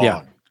too long.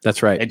 Yeah,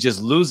 that's right. And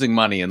just losing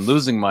money. And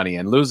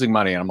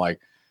I'm like,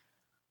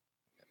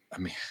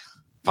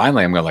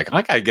 finally I'm like,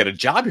 I got to get a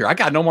job here. I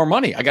got no more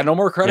money. I got no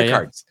more credit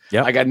cards.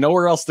 Yep. I got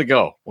nowhere else to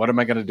go. What am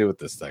I going to do with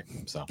this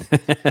thing? So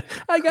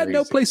I got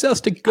no place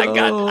else to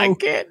go. I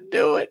can't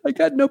do it. I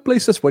got no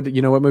place else. What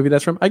movie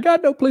that's from? I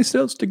got no place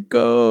else to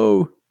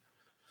go.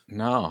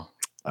 No.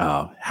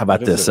 Oh, how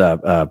about this?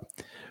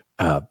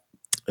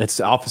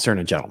 It's Officer and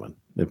a Gentleman.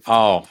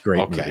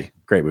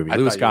 Great movie.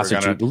 Louis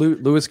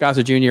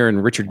Gossett Jr.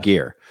 and Richard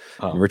Gere.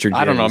 Richard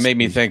Gere, I don't know. It made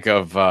me think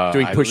of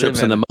doing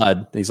push-ups in the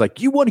mud. He's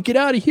like, "You want to get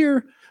out of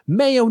here?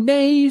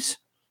 Mayonnaise."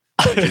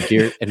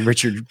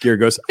 Richard Gere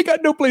goes, "I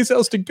got no place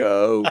else to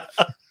go."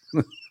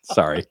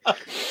 Sorry,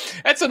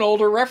 that's an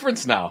older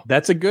reference now.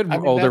 That's a good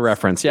older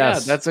reference.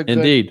 Yes, that's a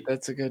indeed.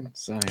 That's a good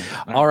sign.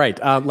 All right,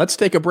 let's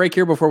take a break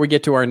here before we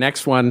get to our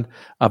next one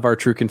of our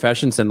True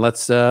Confessions, and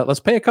let's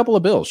pay a couple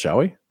of bills, shall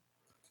we?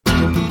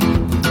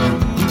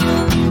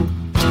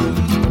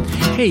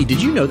 Hey,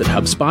 did you know that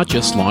HubSpot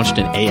just launched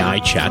an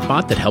AI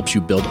chatbot that helps you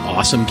build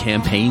awesome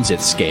campaigns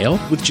at scale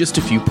with just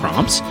a few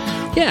prompts?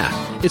 Yeah,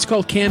 it's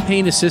called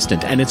Campaign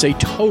Assistant, and it's a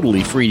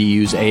totally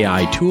free-to-use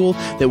AI tool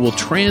that will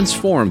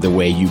transform the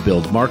way you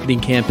build marketing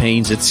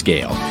campaigns at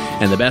scale.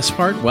 And the best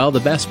part? Well,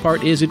 the best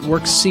part is it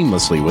works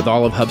seamlessly with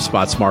all of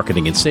HubSpot's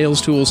marketing and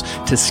sales tools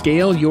to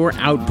scale your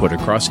output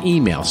across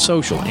email,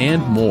 social,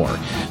 and more.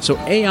 So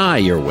AI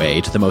your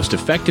way to the most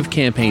effective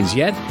campaigns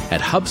yet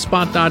at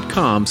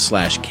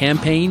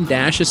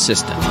HubSpot.com/campaign-assistant.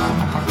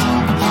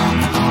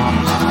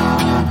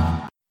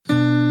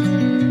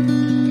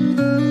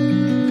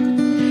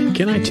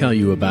 Can I tell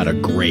you about a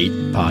great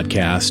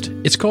podcast?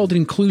 It's called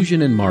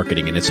Inclusion in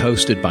Marketing, and it's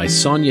hosted by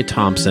Sonia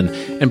Thompson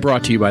and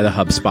brought to you by the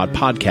HubSpot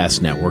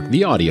Podcast Network,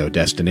 the audio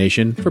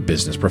destination for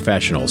business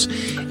professionals.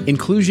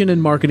 Inclusion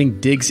in Marketing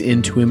digs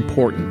into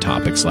important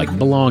topics like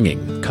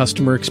belonging,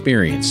 customer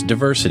experience,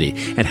 diversity,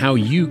 and how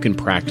you can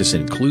practice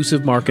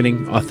inclusive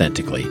marketing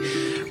authentically.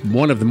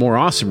 One of the more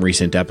awesome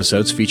recent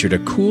episodes featured a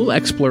cool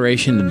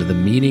exploration into the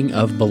meaning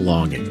of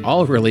belonging,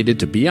 all related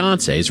to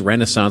Beyoncé's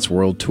Renaissance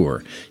World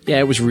Tour. Yeah,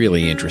 it was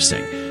really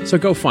interesting. So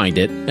go find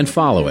it and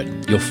follow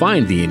it. You'll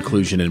find the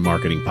Inclusion in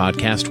Marketing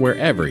podcast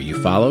wherever you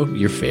follow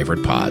your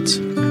favorite pods.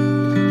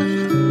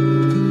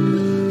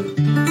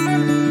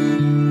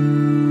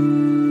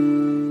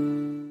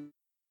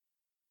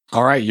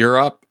 All right, you're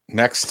up.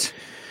 Next,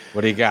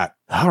 what do you got?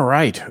 All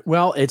right.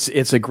 Well, it's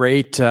a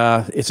great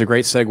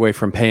segue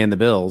from paying the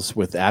bills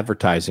with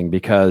advertising,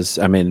 because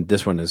I mean,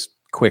 this one is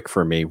quick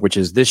for me, which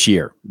is this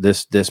year,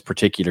 this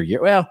particular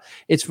year. Well,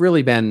 it's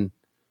really been,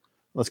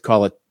 let's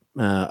call it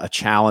a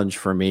challenge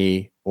for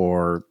me,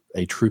 or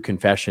a true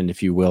confession,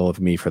 if you will, of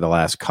me for the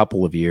last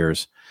couple of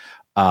years,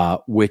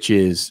 which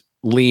is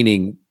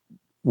leaning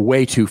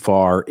way too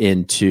far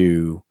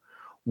into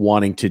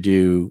wanting to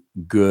do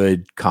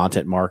good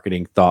content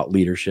marketing, thought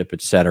leadership,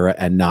 et cetera,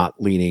 and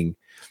not leaning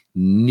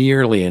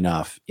nearly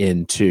enough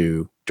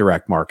into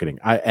direct marketing.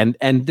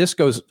 This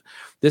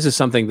is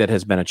something that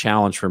has been a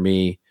challenge for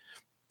me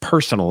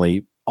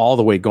personally, all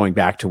the way going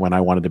back to when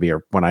I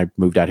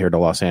moved out here to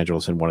Los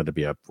Angeles and wanted to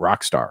be a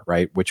rock star,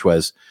 right? Which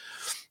was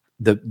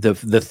the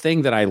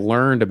thing that I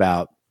learned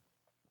about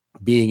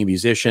being a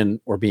musician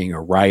or being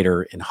a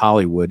writer in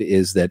Hollywood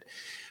is that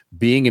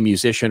being a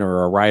musician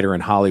or a writer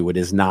in Hollywood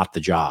is not the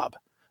job.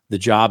 The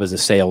job is a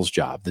sales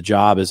job. The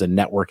job is a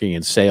networking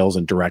and sales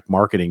and direct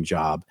marketing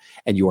job.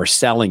 And you are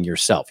selling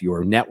yourself. You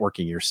are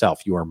networking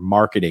yourself. You are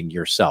marketing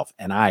yourself.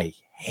 And I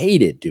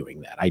hated doing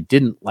that. I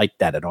didn't like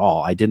that at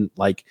all. I didn't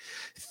like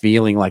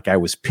feeling like I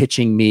was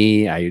pitching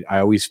me. I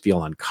always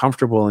feel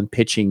uncomfortable in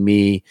pitching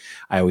me.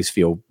 I always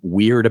feel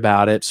weird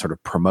about it, sort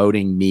of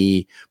promoting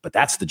me. But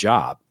that's the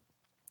job.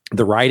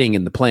 The writing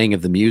and the playing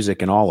of the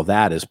music and all of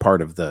that is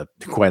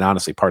quite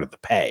honestly, part of the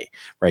pay,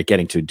 right?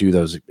 Getting to do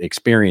those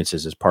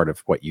experiences is part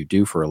of what you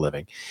do for a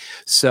living.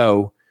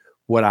 So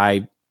what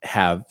I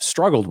have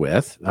struggled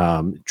with,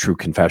 true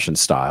confession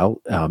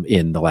style,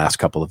 in the last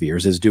couple of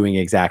years is doing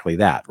exactly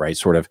that, right?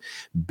 Sort of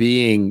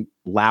being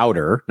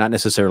louder, not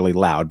necessarily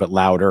loud, but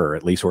louder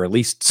at least, or at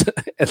least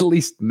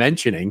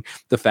mentioning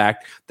the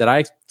fact that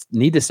I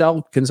need to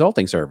sell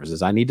consulting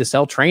services. I need to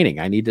sell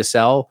training. I need to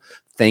sell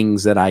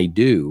things that I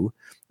do.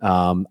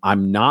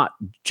 I'm not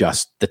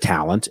just the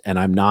talent, and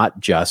I'm not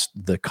just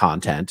the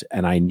content,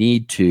 and I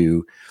need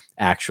to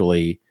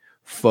actually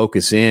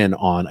focus in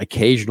on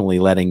occasionally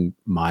letting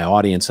my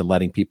audience and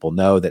letting people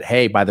know that,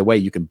 hey, by the way,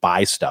 you can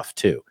buy stuff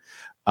too.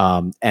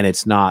 And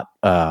it's not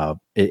I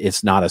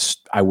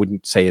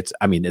wouldn't say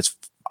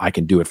I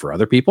can do it for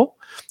other people.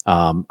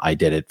 I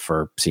did it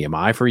for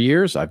CMI for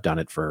years. I've done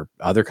it for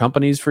other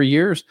companies for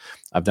years.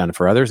 I've done it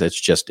for others.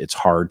 It's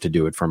hard to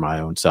do it for my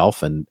own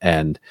self.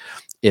 And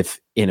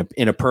if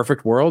in a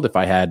perfect world, if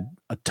I had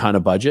a ton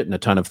of budget and a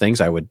ton of things,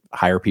 I would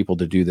hire people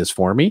to do this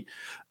for me.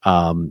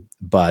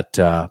 But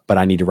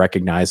I need to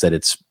recognize that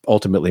it's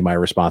ultimately my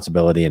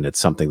responsibility, and it's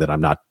something that I'm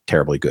not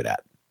terribly good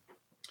at.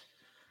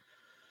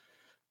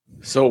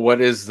 So what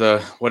is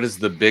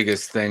the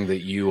biggest thing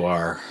that you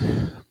are,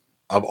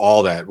 of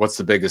all that, what's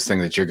the biggest thing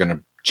that you're going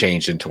to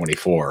change in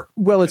 24?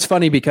 Well, it's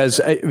funny because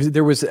I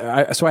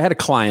had a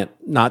client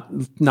not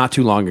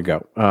too long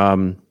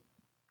ago,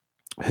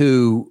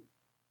 who,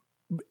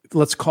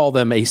 let's call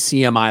them a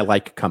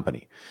CMI-like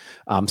company,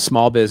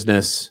 small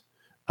business,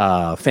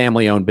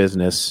 family-owned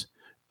business,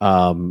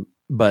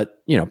 but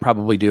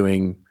probably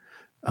doing,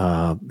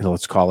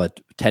 let's call it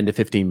 $10 to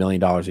 $15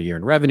 million a year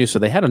in revenue. So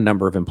they had a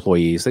number of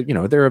employees that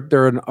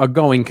they're a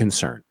going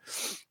concern,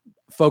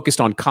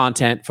 focused on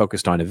content,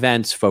 focused on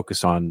events,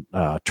 focused on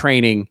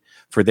training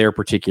for their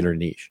particular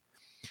niche,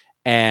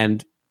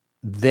 and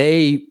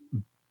they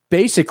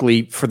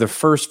basically, for the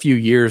first few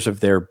years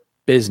of their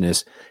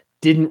business,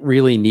 didn't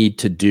really need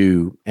to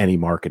do any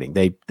marketing.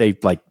 They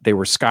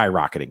were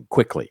skyrocketing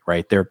quickly,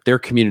 right? Their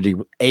community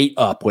ate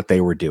up what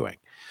they were doing.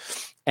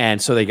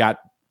 And so they got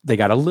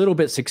a little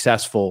bit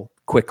successful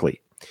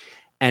quickly.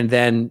 And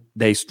then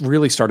they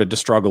really started to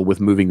struggle with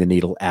moving the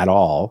needle at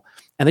all.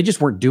 and they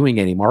just weren't doing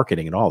any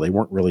marketing at all. They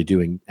weren't really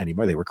doing any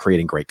more. They were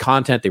creating great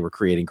content. They were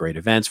creating great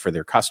events for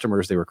their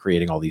customers. They were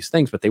creating all these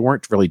things, but they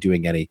weren't really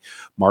doing any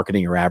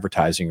marketing or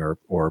advertising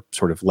or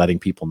sort of letting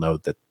people know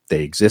that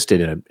they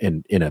existed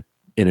in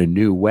a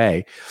new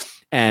way.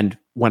 And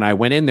when I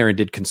went in there and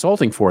did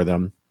consulting for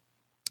them,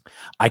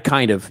 I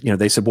kind of,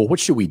 they said, well, what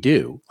should we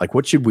do? Like,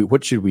 what should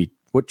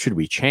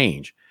we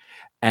change?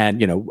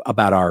 And,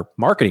 about our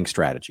marketing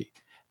strategy.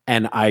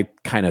 And I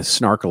kind of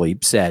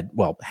snarkily said,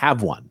 well,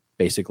 have one,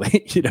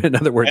 basically. In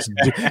other words,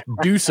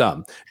 do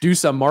some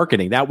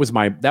marketing. That was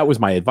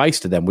my advice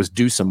to them, was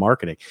do some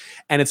marketing.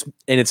 And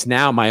it's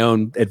now my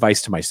own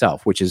advice to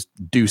myself, which is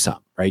do some,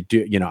 right?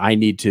 I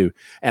need to,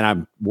 and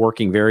I'm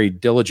working very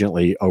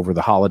diligently over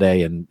the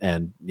holiday and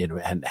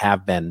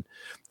have been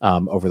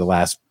over the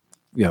last,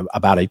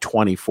 about a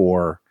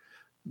 24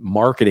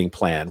 marketing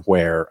plan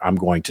where I'm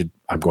going to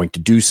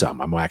do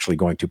some. I'm actually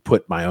going to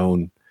put my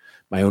own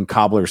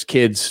cobbler's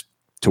kids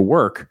to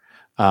work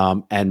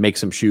and make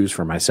some shoes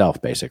for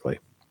myself, basically.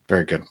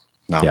 Very good.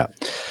 No.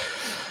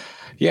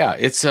 Yeah.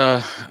 It's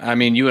I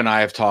mean, you and I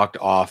have talked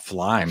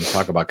offline,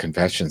 talk about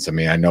conventions. I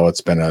mean, I know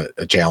it's been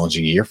a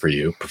challenging year for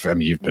you. I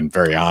mean, you've been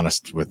very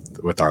honest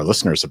with our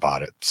listeners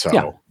about it. So,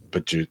 yeah.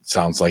 But it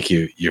sounds like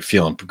you're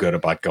feeling good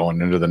about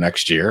going into the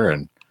next year.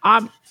 And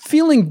I'm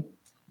feeling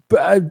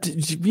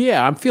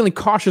I'm feeling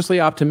cautiously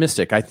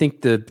optimistic. I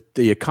think the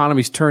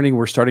economy's turning.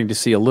 We're starting to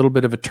see a little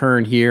bit of a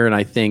turn here, and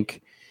I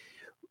think,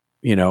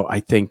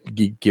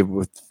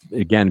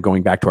 again,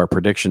 going back to our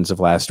predictions of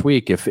last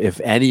week, if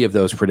any of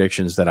those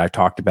predictions that I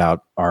talked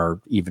about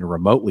are even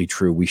remotely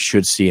true, we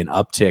should see an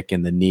uptick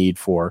in the need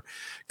for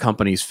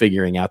companies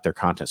figuring out their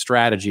content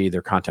strategy,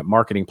 their content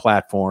marketing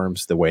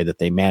platforms, the way that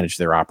they manage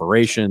their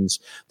operations,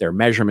 their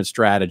measurement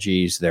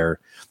strategies, their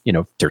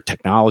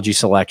technology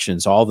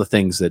selections, all the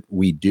things that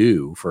we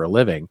do for a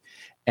living.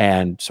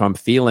 And so I'm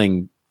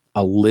feeling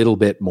a little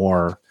bit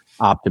more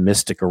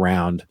optimistic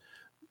around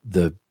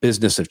the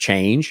business of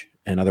change.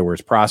 In other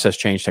words, process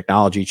change,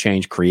 technology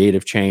change,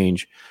 creative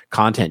change,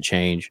 content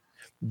change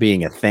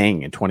being a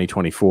thing in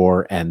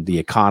 2024, and the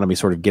economy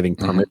sort of giving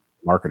permission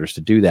to marketers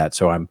to do that.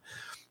 So I'm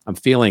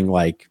feeling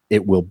like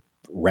it will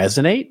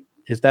resonate,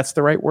 if that's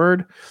the right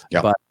word.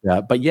 Yeah.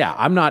 But yeah,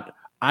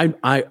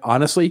 I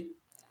honestly,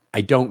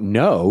 I don't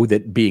know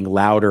that being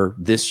louder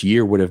this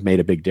year would have made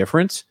a big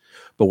difference.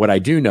 But what I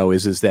do know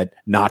is that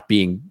not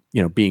being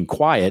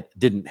quiet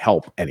didn't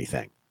help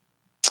anything.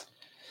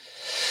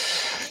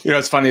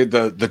 It's funny,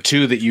 the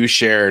two that you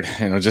shared,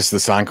 just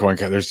this ongoing,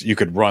 you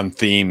could run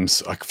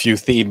themes, a few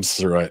themes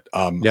through it.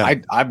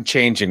 I'm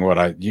changing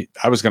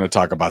I was going to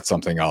talk about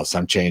something else.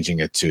 I'm changing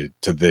it to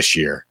this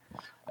year.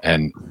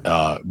 And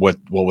what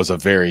was a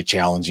very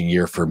challenging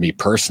year for me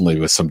personally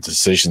with some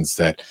decisions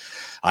that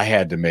I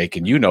had to make.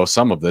 And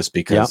some of this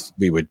because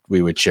we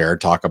would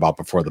talk about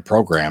before the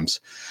programs.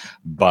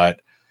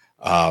 But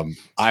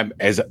I'm,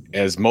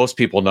 as most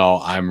people know,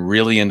 I'm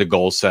really into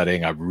goal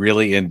setting. I'm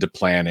really into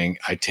planning.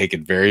 I take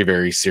it very,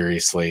 very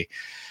seriously.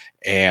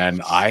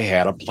 And I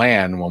had a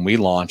plan when we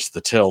launched the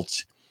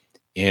Tilt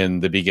in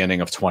the beginning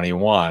of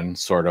 21,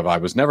 I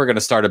was never going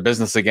to start a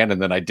business again.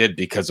 And then I did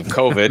because of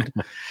COVID.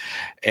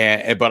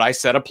 But I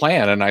set a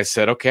plan and I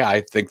said, okay,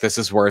 I think this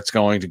is where it's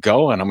going to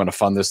go. And I'm going to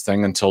fund this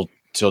thing until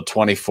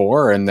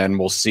 24. And then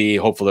we'll see,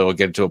 hopefully we'll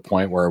get to a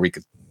point where we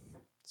could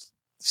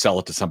sell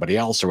it to somebody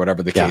else or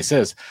whatever the case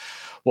is.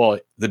 Well,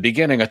 the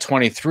beginning of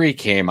 23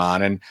 came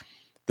on and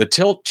the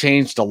Tilt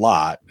changed a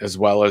lot, as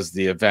well as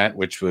the event,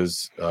 which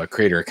was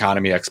Creator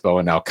Economy Expo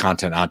and now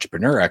Content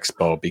Entrepreneur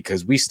Expo,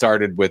 because we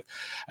started with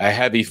a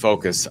heavy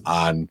focus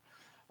on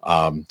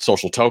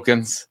social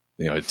tokens.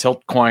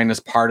 Tilt coin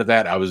is part of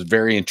that. I was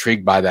very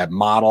intrigued by that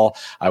model.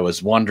 I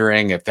was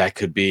wondering if that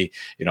could be,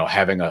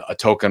 having a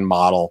token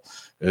model.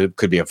 It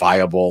could be a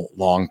viable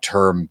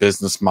long-term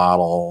business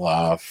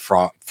model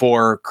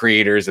for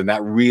creators. And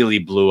that really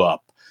blew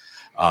up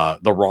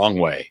the wrong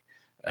way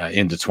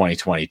into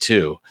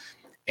 2022.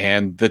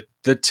 And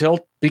the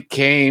Tilt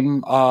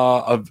became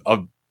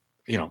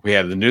we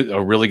had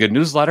a really good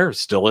newsletter,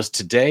 still is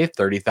today,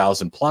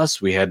 30,000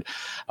 plus. We had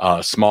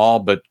a small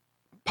but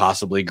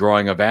possibly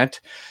growing event,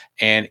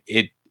 and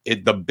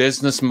the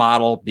business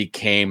model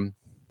became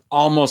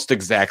almost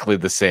exactly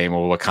the same as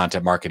what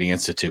Content Marketing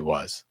Institute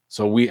was.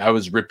 So I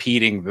was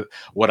repeating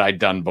what I'd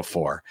done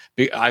before.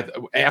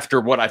 After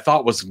what I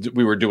thought was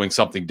we were doing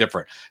something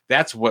different.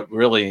 That's what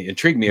really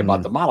intrigued me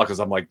about the model, because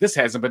I'm like, this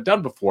hasn't been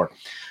done before.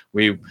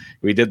 We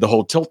did the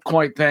whole Tilt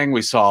coin thing.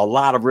 We saw a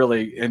lot of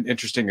really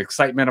interesting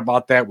excitement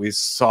about that. We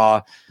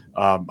saw,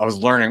 I was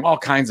learning all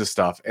kinds of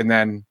stuff, and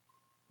then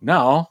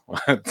no,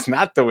 it's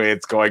not the way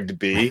it's going to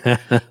be.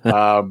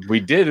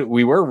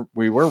 We were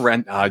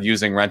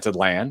using rented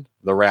land.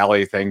 The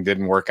rally thing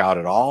didn't work out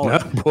at all. Oh,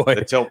 boy.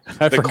 The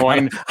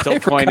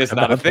Tilt coin is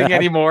not a thing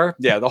anymore.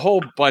 Yeah, the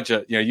whole bunch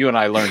of, you and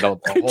I learned a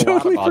whole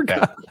lot about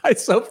that.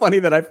 It's so funny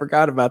that I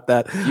forgot about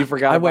that. You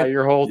forgot about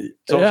your whole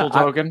social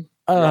token?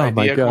 Oh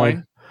my God.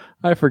 Coin?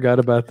 I forgot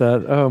about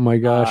that. Oh my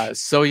gosh.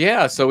 So we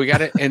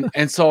got it.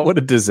 And so what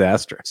a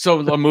disaster.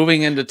 So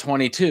moving into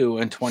 22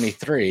 and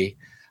 23,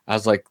 I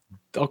was like,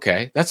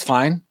 okay, that's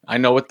fine. I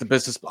know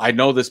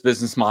this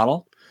business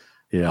model.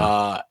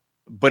 Yeah.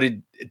 But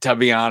to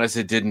be honest,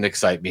 it didn't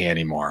excite me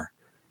anymore.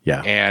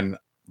 Yeah.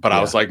 But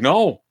I was like,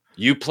 no,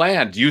 you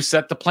planned, you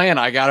set the plan.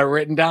 I got it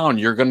written down.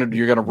 You're going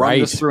to run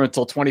this through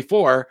until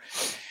 24.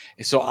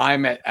 So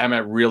I'm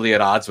really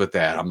at odds with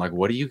that. I'm like,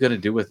 what are you going to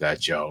do with that,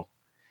 Joe?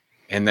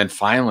 And then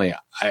finally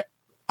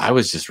I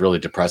was just really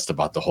depressed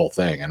about the whole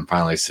thing. And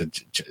finally I said,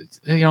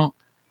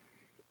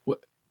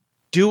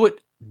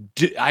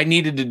 I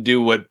needed to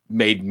do what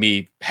made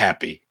me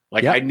happy.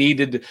 Like I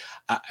needed.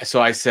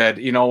 So I said,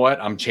 you know what?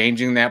 I'm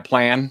changing that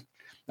plan.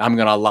 I'm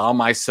going to allow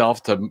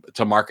myself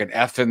to mark an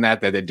F in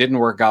that it didn't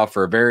work out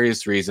for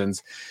various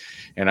reasons.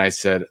 And I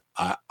said,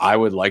 I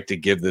would like to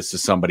give this to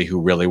somebody who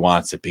really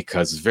wants it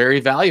because it's very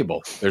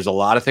valuable. There's a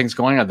lot of things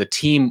going on. The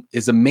team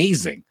is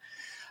amazing.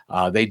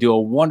 They do a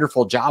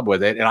wonderful job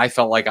with it. And I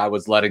felt like I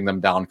was letting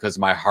them down because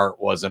my heart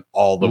wasn't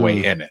all the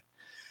way in it.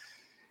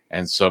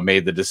 And so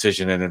made the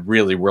decision, and it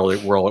really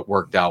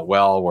worked out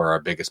well. We're our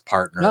biggest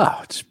partner. Oh,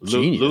 it's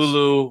genius.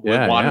 Lulu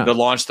wanted to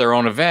launch their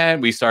own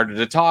event. We started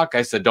to talk.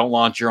 I said, "Don't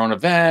launch your own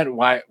event.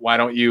 Why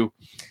don't you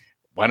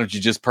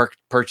just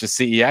purchase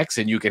CEX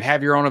and you can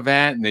have your own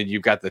event, and then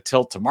you've got the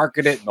tilt to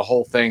market it and the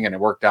whole thing." And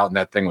it worked out, and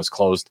that thing was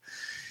closed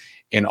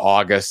in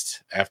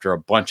August after a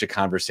bunch of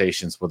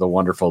conversations with a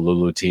wonderful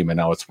Lulu team, and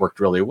now it's worked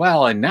really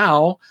well. And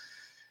now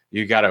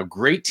you got a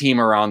great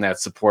team around that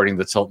supporting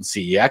the Tilt and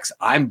CEX.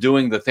 I'm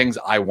doing the things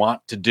I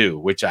want to do,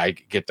 which I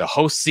get to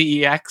host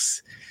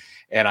CEX,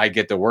 and I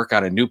get to work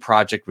on a new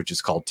project, which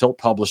is called Tilt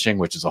Publishing,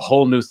 which is a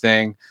whole new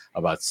thing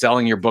about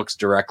selling your books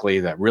directly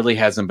that really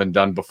hasn't been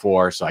done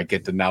before. So I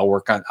get to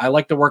now I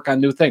like to work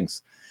on new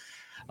things.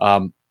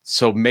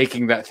 So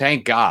making that,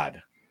 thank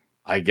God,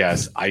 I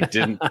guess I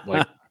didn't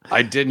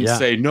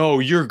say, no,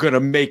 you're going to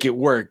make it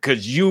work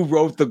because you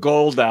wrote the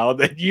goal down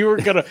that you were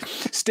going to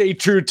stay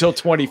true till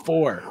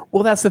 24.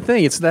 Well, that's the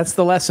thing. That's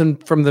the lesson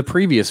from the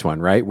previous one,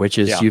 right? Which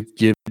is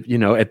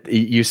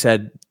you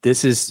said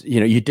this is,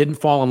 you didn't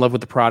fall in love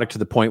with the product to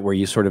the point where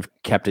you sort of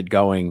kept it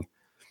going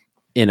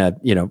in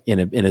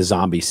a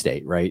zombie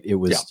state, right? It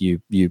was,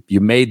 you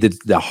made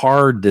the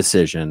hard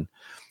decision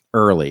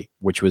early,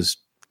 which was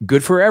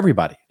good for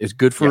everybody. It's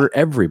good for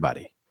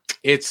everybody.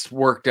 It's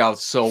worked out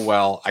so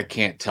well. I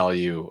can't tell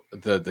you.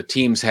 The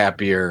team's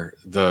happier.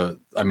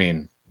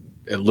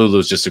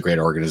 Lulu's just a great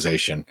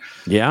organization.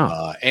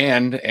 Yeah.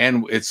 And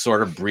it's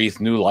sort of breathed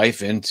new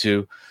life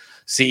into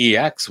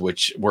CEX,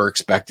 which we're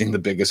expecting the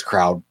biggest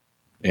crowd,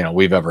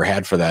 we've ever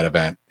had for that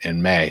event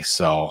in May.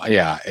 So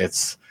yeah,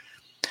 it's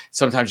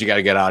sometimes you got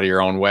to get out of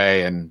your own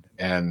way.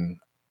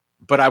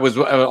 But I was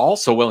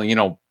also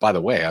willing, by the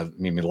way, a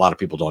lot of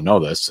people don't know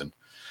this, and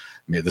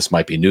this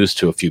might be news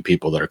to a few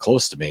people that are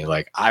close to me.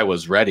 Like I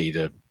was ready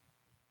to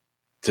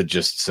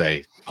just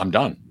say, I'm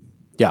done.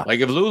 Yeah. Like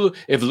if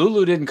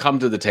Lulu didn't come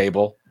to the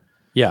table,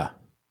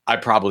 I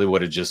probably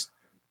would have just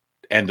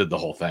ended the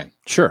whole thing.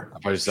 Sure. I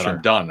probably said,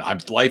 I'm done.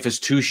 Life is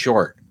too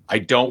short. I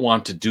don't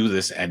want to do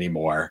this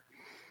anymore.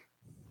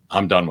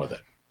 I'm done with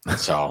it.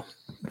 So,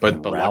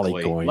 but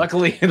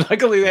luckily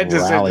that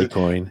just rally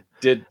coin.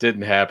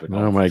 Didn't happen.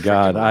 Oh my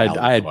God.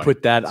 I had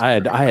put that,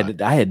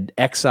 I had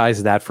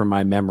excised that from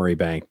my memory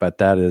bank, but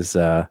that is,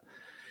 it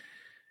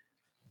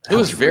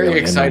was very really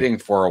exciting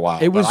for a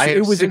while. It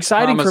was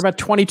exciting for about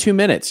 22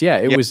 minutes. Yeah.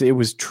 It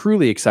was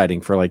truly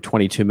exciting for like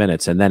 22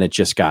 minutes. And then it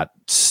just got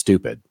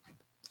stupid.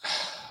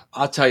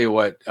 I'll tell you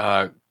what,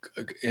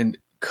 in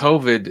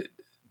COVID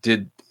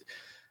did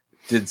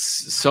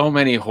so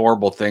many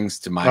horrible things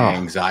to my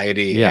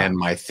anxiety and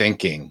my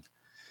thinking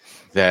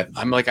that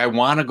I'm like, I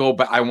want to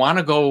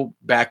go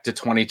back to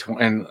 2020.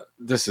 And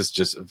this is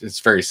it's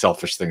a very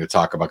selfish thing to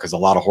talk about because a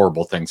lot of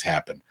horrible things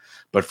happen.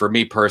 But for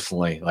me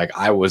personally, like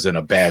I was in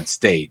a bad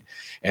state.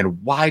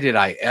 And why did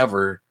I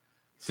ever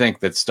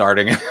think that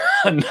starting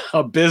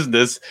a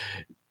business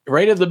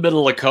right in the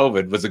middle of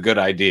COVID was a good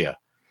idea?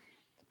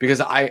 Because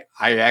I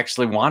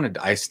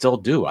still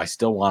do. I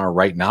still want to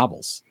write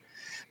novels.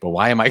 But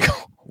why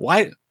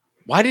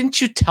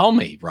didn't you tell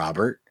me,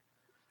 Robert?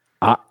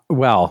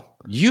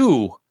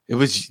 It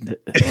was.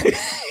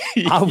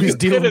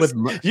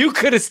 You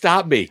could have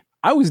stopped me.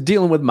 I was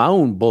dealing with my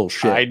own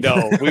bullshit. I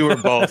know. We were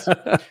both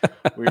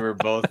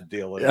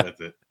dealing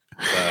with it.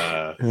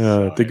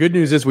 The good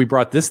news is we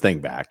brought this thing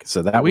back.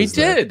 So that we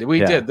did.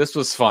 This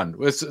was fun.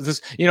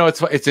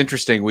 It's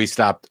interesting. We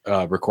stopped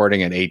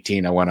recording in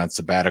 18. I went on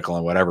sabbatical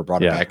and whatever,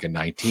 brought it back in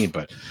 19.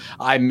 But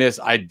I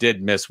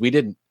did miss. We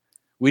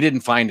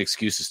didn't find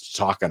excuses to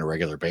talk on a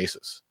regular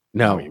basis.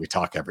 No, we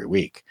talk every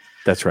week.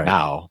 That's right.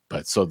 Now,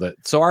 but so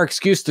our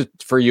excuse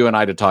for you and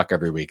I to talk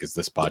every week is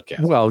this podcast.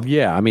 Well,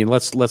 yeah. I mean,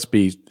 let's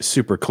be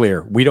super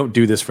clear. We don't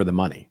do this for the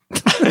money.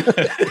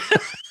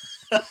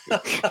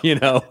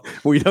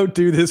 We don't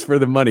do this for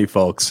the money,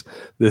 folks.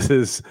 This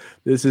is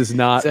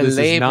not it's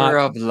a labor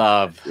of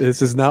love.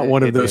 This is not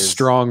one of those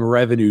strong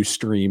revenue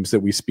streams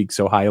that we speak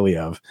so highly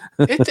of.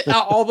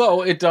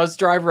 Although it does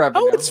drive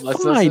revenue. Oh, it's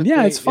fine.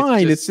 Yeah, it's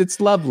fine. It's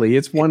lovely.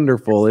 It's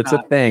wonderful. It's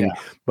a thing.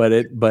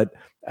 Yeah.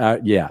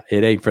 Yeah,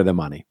 it ain't for the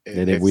money.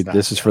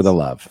 This is for the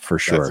love, for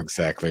sure. That's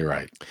exactly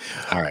right.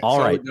 All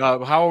right.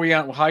 How are we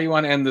on? How you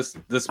want to end this?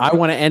 I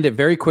want to end it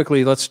very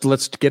quickly. Let's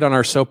get on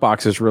our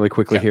soapboxes really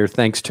quickly here.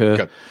 Thanks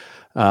to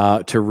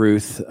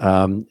Ruth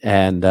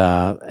and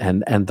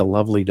the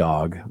lovely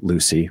dog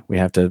Lucy. We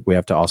have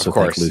to also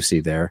thank Lucy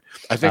there.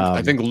 I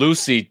think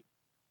Lucy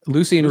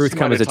and Ruth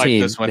come as a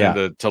team. This one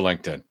into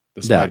LinkedIn.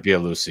 This might be a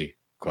Lucy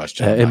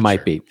question. It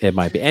might be.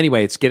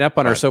 Anyway, let's get up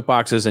on our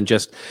soapboxes and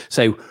just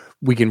say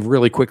we can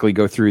really quickly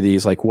go through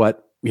these, like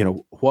what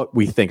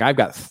we think. I've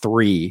got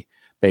 3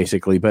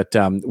 basically, but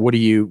what do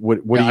you?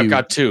 I've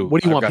got 2.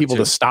 What do you want people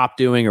to stop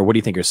doing, or what do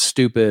you think are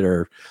stupid?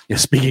 Or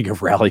speaking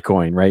of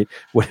Rallycoin, right?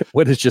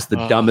 What is just the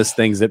dumbest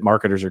things that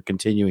marketers are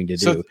continuing to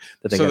do?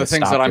 The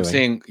things that I'm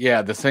seeing,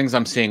 the things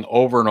I'm seeing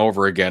over and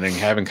over again, and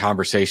having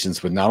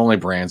conversations with not only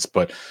brands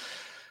but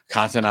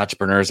content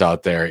entrepreneurs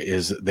out there,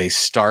 is they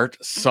start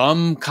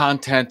some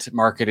content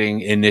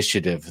marketing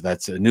initiative.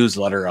 That's a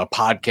newsletter, a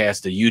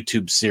podcast, a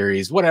YouTube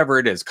series, whatever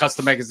it is,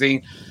 custom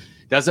magazine.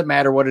 Doesn't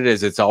matter what it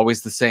is. It's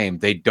always the same.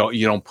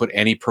 You don't put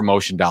any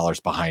promotion dollars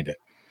behind it.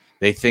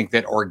 They think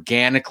that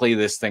organically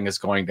this thing is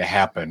going to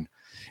happen,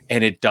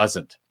 and it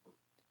doesn't.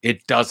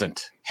 It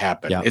doesn't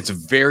happen. Yeah. It's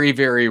very,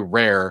 very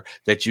rare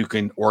that you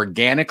can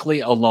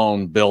organically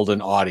alone build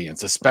an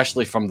audience,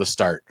 especially from the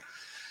start.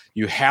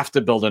 You have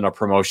to build in a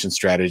promotion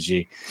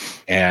strategy,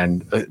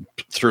 and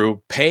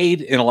through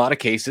paid, in a lot of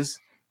cases,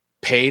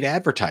 paid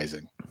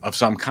advertising of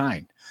some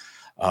kind,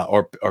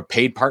 or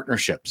paid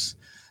partnerships.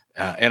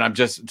 And I'm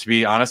just, to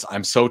be honest,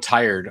 I'm so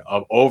tired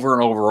of over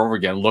and over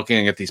again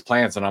looking at these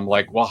plans, and I'm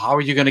like, well, how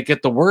are you going to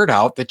get the word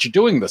out that you're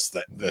doing this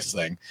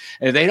thing?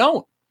 And they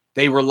don't.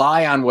 They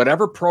rely on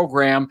whatever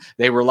program.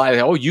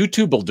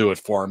 YouTube will do it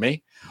for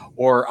me.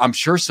 Or I'm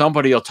sure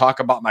somebody will talk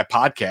about my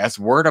podcast,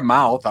 word of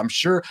mouth. I'm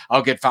sure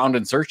I'll get found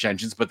in search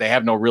engines, but they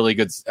have no really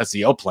good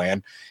SEO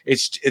plan.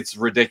 It's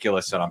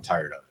ridiculous, and I'm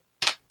tired of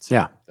it.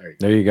 So,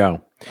 there you go.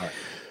 All right.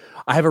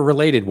 I have a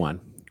related one,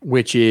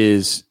 which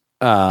is,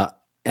 and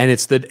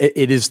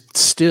it is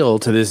still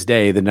to this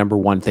day the number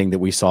one thing that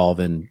we solve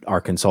in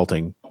our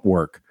consulting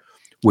work,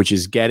 which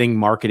is getting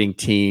marketing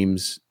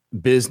teams.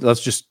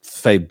 Let's just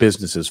say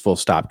businesses, full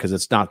stop, because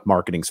it's not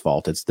marketing's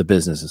fault; it's the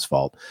business's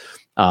fault.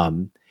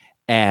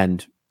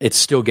 And it's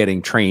still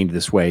getting trained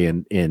this way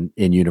in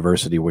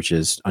university, which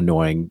is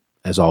annoying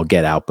as all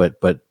get out. But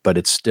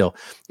it's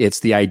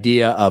the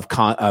idea of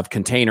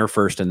container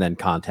first and then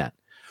content.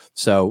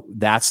 So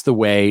that's the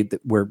way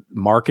that where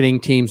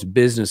marketing teams,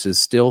 businesses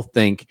still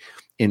think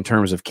in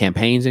terms of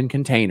campaigns and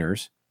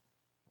containers.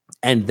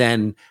 And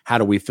then how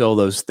do we fill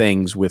those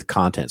things with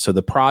content? So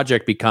the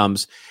project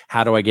becomes,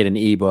 how do I get an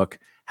ebook?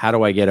 How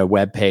do I get a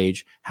web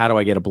page? How do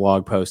I get a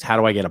blog post? How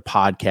do I get a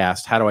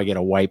podcast? How do I get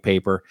a white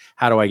paper?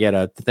 How do I get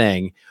a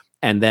thing?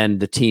 And then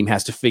the team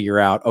has to figure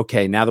out,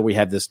 okay, now that we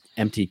have this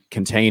empty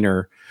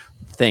container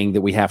thing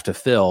that we have to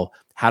fill,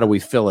 how do we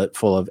fill it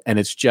full of? And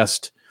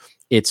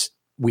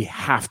we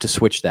have to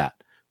switch that.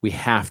 We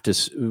have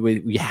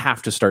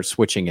to start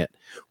switching it,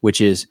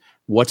 which is,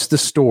 what's the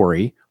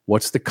story?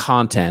 What's the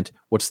content?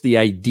 What's the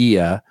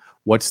idea?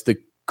 What's the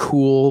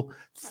cool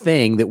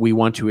thing that we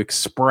want to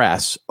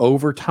express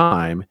over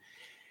time,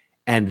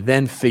 and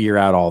then figure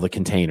out all the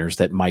containers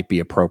that might be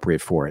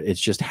appropriate for it. It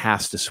just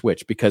has to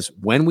switch, because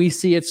when we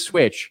see it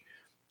switch,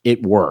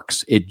 it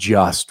works. It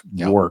just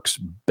works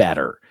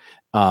better.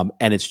 And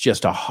it's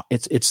just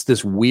it's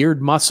this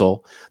weird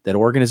muscle that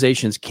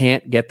organizations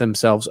can't get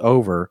themselves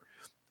over,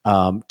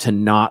 to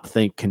not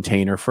think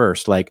container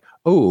first. Like,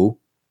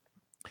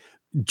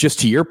 just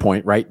to your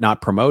point, right?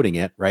 Not promoting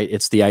it, right?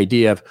 It's the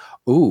idea of,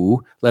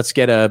 let's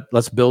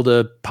build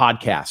a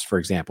podcast, for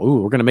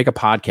example. We're going to make a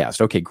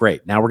podcast. Okay,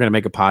 great. Now we're going to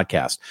make a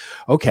podcast.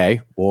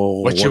 Okay.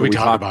 Well, what should we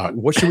talk about?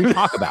 What should we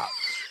talk about?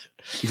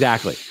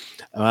 Exactly.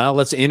 Well,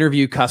 let's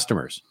interview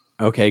customers.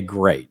 Okay,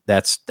 great.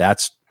 That's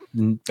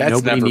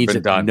never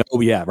been done.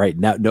 Right.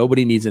 Now,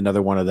 nobody needs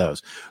another one of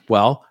those.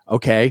 Well,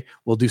 okay,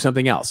 we'll do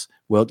something else.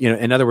 Well,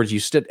 in other words, you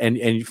stood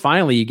and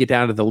finally you get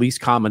down to the least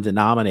common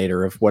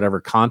denominator of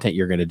whatever content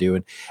you're going to do.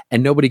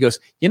 And nobody goes,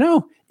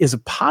 is a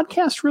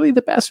podcast really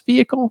the best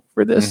vehicle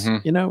for this?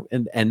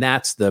 Mm-hmm. And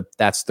that's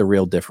the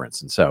real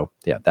difference. And so,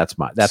 that's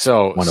one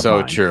of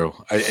mine. True.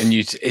 And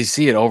you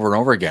see it over and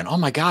over again. Oh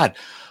my God,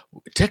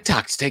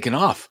 TikTok's taken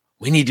off.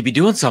 We need to be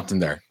doing something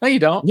there. No, you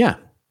don't. Yeah.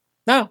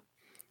 No,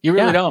 you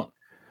really don't.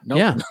 Nope.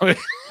 Yeah.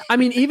 I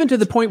mean, even to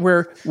the point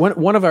where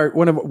one of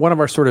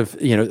our sort of,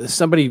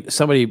 somebody,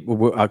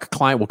 a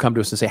client will come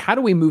to us and say, how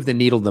do we move the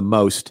needle the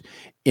most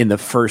in the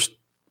first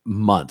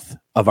month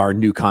of our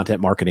new content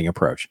marketing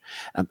approach?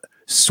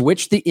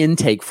 Switch the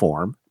intake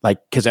form,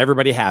 because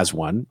everybody has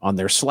one on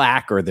their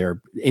Slack or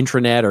their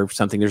intranet or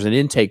something. There's an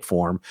intake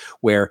form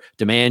where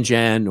demand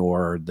gen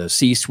or the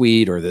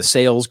C-suite or the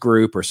sales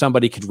group or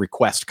somebody could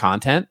request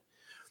content.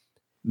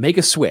 Make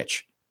a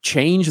switch.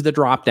 Change the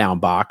drop-down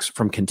box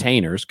from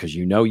containers, because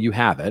you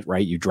have it,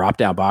 right? You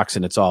drop-down box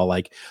and it's all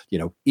like,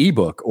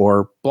 ebook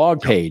or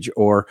blog page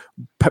or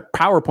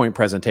PowerPoint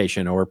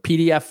presentation or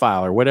PDF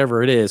file or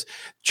whatever it is.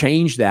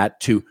 Change that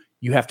to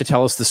You have to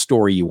tell us the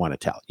story you want to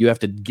tell. You have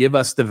to give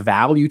us the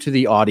value to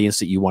the audience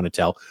that you want to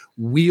tell.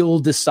 We'll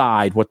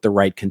decide what the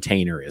right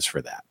container is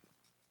for that.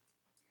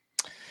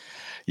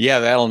 Yeah,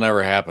 that'll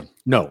never happen.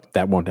 No,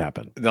 that won't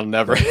happen. They'll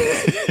never.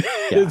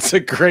 It's a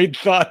great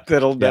thought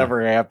that'll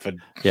never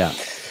happen. Yeah.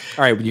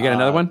 All right. You got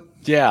another one?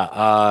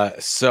 Yeah.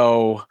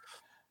 So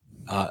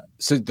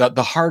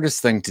the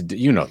hardest thing to do,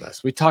 you know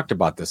this, we talked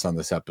about this on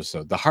this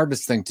episode. The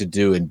hardest thing to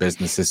do in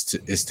business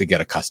is to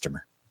get a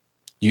customer.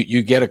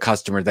 You get a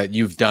customer that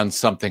you've done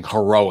something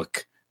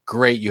heroic.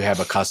 Great. You have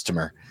a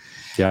customer.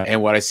 Yeah.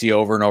 And what I see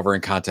over and over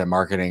in content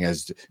marketing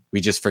is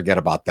we just forget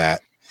about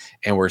that.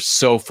 And we're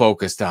so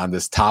focused on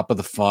this top of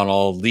the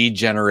funnel, lead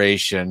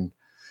generation,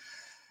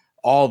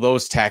 all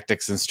those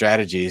tactics and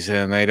strategies.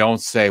 And they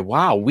don't say,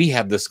 wow, we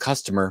have this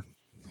customer.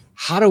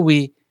 How do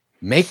we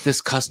make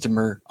this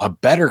customer a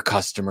better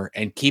customer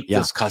and keep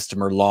this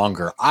customer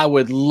longer? I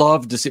would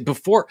love to see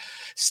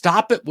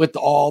stop it with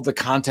all the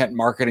content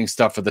marketing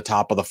stuff at the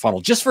top of the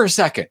funnel just for a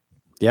second.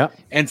 Yeah.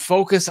 And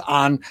focus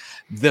on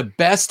the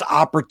best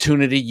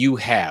opportunity you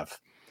have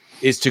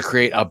is to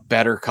create a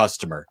better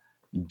customer.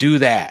 Do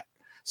that.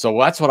 So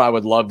that's what I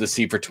would love to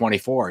see for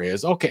 24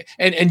 is okay.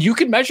 And you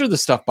can measure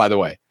this stuff, by the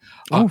way.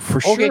 Oh, for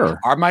sure.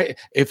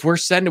 If we're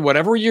sending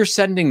whatever you're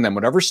sending them,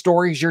 whatever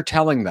stories you're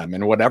telling them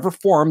in whatever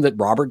form that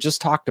Robert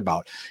just talked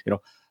about,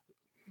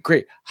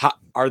 great. How,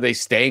 are they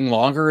staying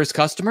longer as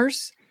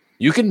customers?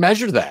 You can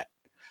measure that.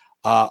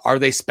 Are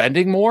they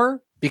spending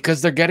more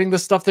because they're getting the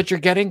stuff that you're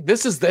getting?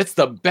 This is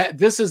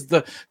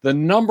the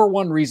number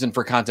one reason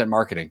for content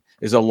marketing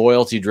is a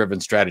loyalty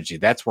driven strategy.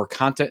 That's where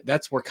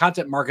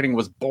content marketing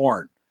was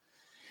born,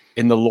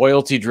 in the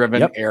loyalty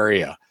driven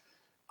area.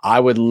 I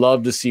would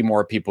love to see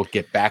more people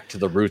get back to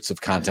the roots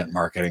of content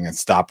marketing and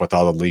stop with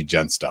all the lead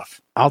gen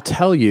stuff. I'll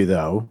tell you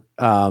though,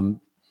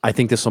 I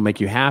think this will make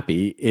you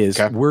happy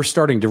is we're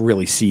starting to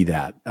really see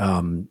that,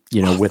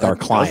 with our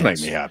clients. That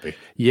does make me happy.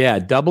 Yeah.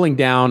 Doubling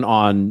down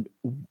on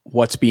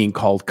what's being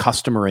called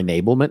customer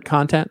enablement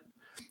content.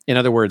 In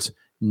other words,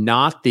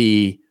 not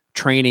the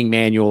training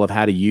manual of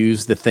how to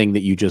use the thing that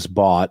you just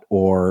bought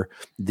or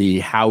the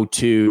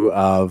how-to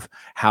of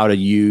how to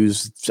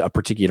use a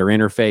particular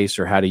interface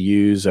or how to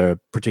use a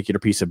particular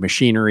piece of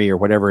machinery or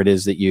whatever it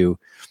is that you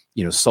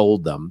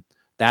sold them.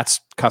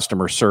 That's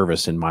customer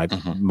service in my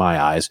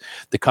eyes.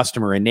 The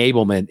customer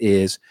enablement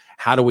is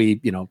how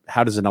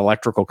does an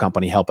electrical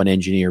company help an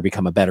engineer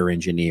become a better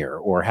engineer,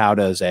 or how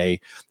does a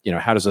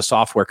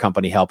software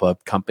company help a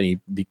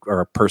company or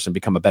a person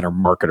become a better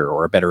marketer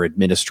or a better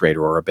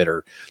administrator or a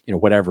better,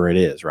 whatever it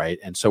is, right?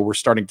 And so we're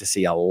starting to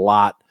see a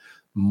lot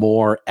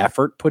more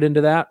effort put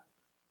into that,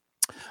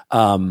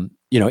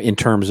 in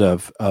terms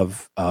of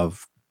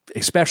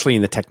especially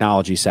in the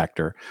technology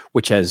sector,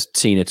 which has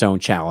seen its own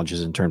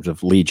challenges in terms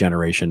of lead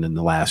generation in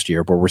the last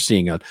year, but we're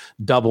seeing a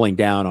doubling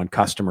down on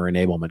customer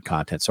enablement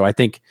content. So I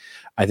think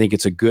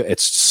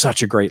it's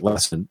such a great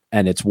lesson,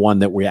 and it's one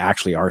that we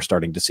actually are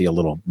starting to see a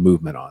little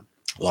movement on.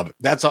 Love it.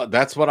 That's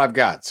what I've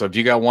got. So if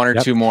you got one or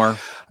two more,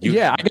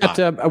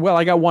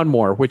 I got one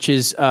more, which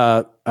is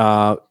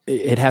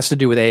it has to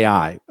do with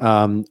AI,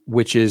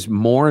 which is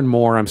more and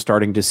more I'm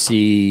starting to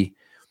see.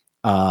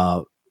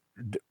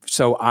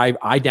 So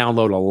I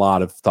download a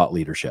lot of thought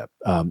leadership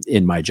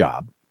in my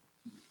job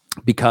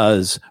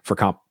because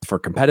for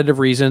competitive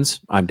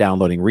reasons, I'm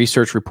downloading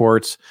research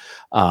reports.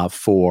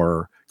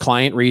 For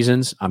client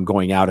reasons, I'm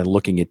going out and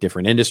looking at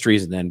different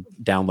industries and then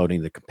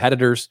downloading the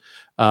competitors'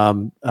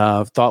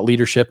 thought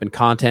leadership and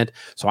content.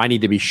 So I need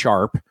to be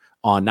sharp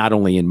on not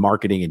only in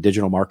marketing and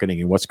digital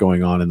marketing and what's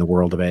going on in the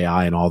world of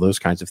AI and all those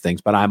kinds of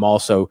things, but I'm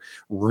also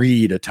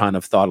read a ton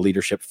of thought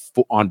leadership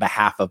on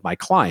behalf of my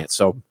clients.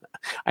 So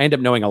I end up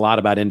knowing a lot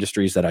about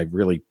industries that I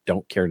really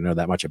don't care to know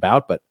that much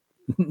about, but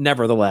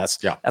nevertheless,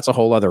 that's a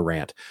whole other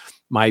rant.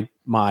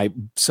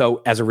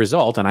 So as a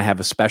result, and I have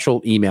a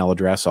special email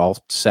address all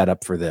set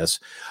up for this,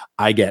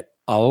 I get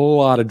a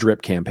lot of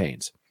drip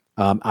campaigns.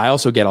 I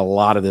also get a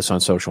lot of this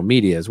on social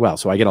media as well.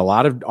 So I get a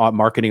lot of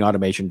marketing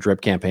automation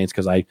drip campaigns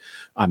because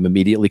I'm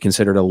immediately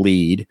considered a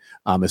lead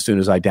as soon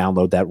as I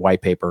download that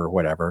white paper or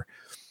whatever.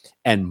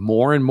 And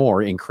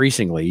more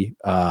increasingly,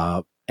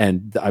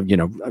 and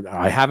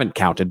I haven't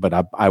counted,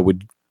 but I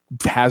would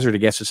hazard a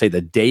guess to say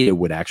the data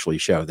would actually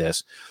show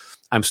this.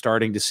 I'm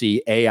starting to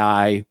see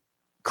AI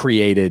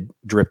created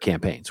drip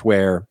campaigns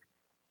where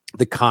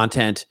the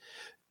content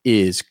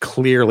is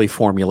clearly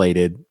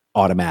formulated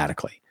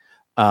automatically,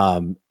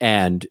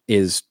 and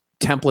is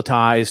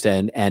templatized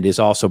and is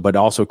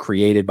also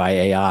created by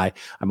AI.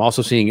 I'm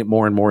also seeing it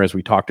more and more, as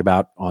we talked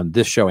about on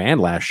this show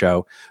and last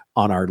show,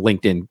 on our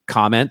LinkedIn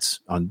comments,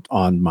 on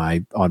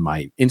my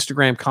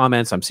Instagram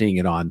comments. I'm seeing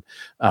it on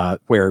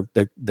where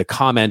the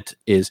comment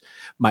is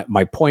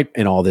my point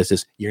in all this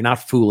is you're not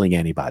fooling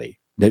anybody.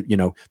 That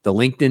the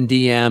LinkedIn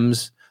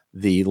DMs,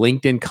 the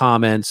LinkedIn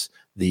comments,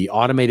 the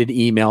automated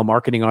email,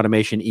 marketing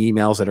automation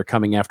emails that are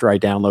coming after I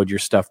download your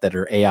stuff that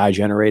are AI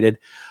generated,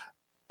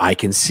 I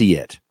can see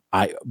it.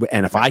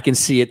 And if I can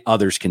see it,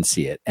 others can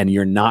see it. And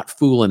you're not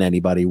fooling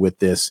anybody with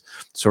this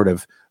sort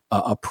of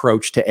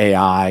approach to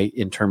AI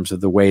in terms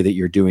of the way that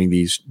you're doing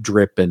these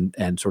drip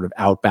and sort of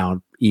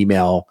outbound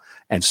email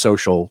and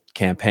social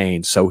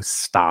campaigns. So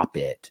stop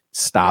it,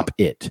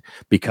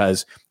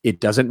 because it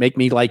doesn't make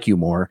me like you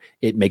more.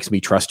 It makes me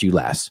trust you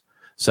less.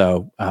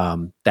 So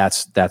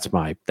that's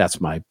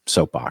my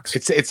soapbox.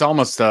 It's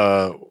almost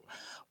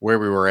where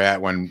we were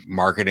at when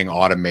marketing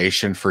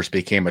automation first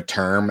became a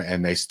term,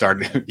 and you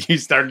started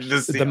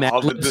to see the Mad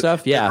all Lib the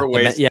stuff. Yeah,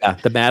 ways.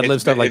 the Mad Lib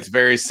stuff. Like, it's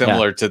very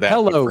similar to that.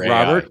 Hello,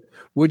 Robert.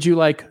 Would you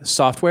like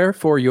software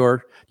for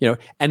your,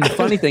 and the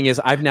funny thing is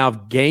I've now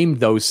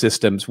gamed those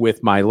systems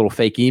with my little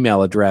fake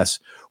email address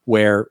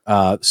where,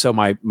 so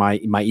my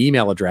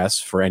email address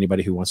for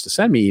anybody who wants to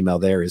send me email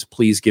there is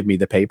please give me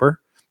the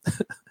paper.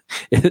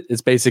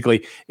 It's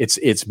basically,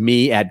 it's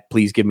me at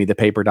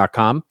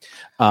pleasegivemethepaper.com.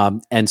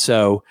 And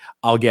so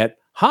I'll get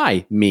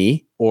hi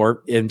me,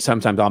 and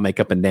sometimes I'll make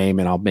up a name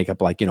and I'll make up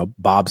like,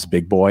 Bob's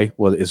Big Boy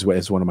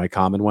is one of my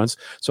common ones.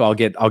 So I'll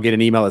get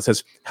an email that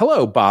says,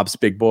 hello, Bob's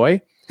Big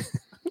Boy.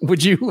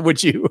 Would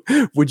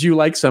you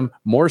like some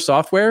more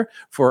software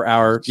for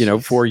our,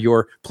 for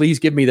your please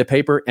give me the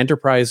paper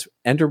enterprise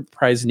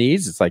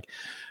needs? It's like,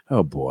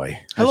 oh boy.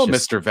 Hello,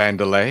 Mr.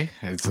 Vandelay.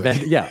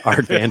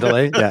 Art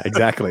Vandelay. Yeah,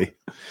 exactly.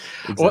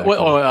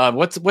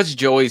 What's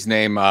Joey's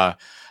name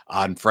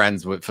on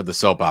Friends for the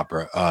soap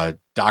opera?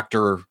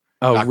 Dr.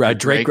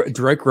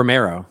 Drake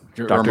Romero.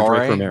 Dr.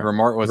 Drake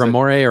Romero.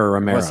 Ramore or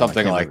Romero.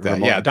 Something like that.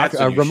 Yeah, Dr.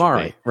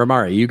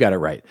 Ramare. You got it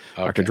right.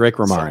 Okay. Dr. Drake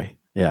Ramare. So,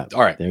 yeah.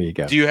 All right. There you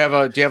go. Do you have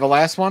a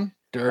last one?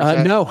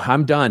 No,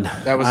 I'm done.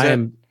 That was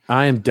it.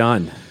 I am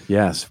done.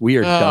 Yes, we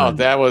are done.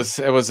 It was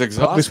exhausting.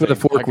 Focus with a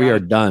fork. We are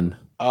done.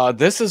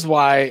 This is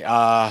why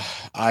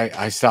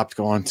I stopped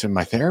going to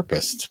my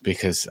therapist,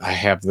 because I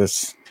have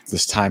this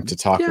time to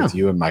talk with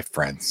you and my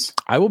friends.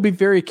 I will be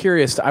very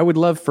curious. I would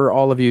love for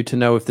all of you to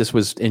know if this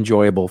was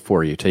enjoyable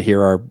for you to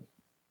hear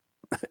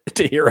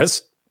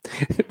us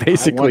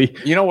basically.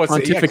 What's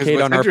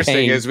pontificate on our interesting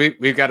pain. Is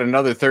we've got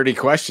another 30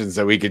 questions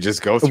that we could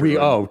just go through.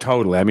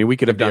 Totally. I mean, we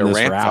could have done this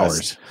for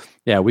hours.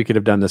 Yeah, we could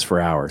have done this for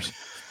hours.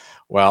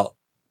 Well,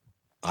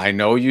 I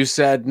know you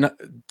said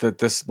that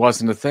this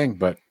wasn't a thing,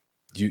 but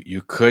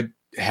you could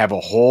have a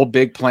whole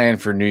big plan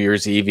for New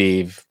Year's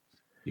Eve.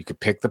 You could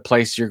pick the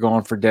place you're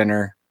going for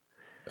dinner.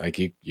 Like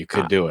you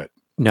could do it.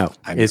 No,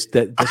 that's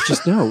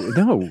just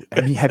no.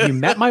 I mean, have you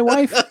met my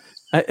wife?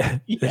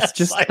 It's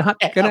just not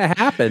going to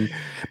happen.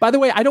 By the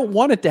way, I don't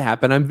want it to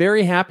happen. I'm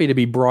very happy to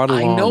be brought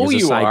along. I know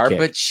you sidekick, are,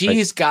 but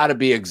she's got to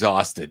be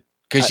exhausted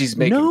because she's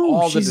making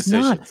all the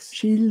decisions. Not.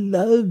 She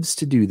loves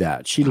to do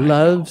that. She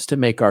loves to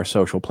make our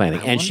social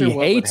planning, and she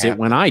hates it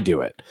when I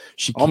do it.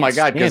 Oh my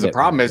God! Because the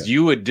problem is,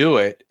 you would do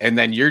it, and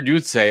then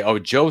you'd say, "Oh,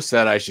 Joe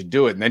said I should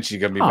do it," and then she's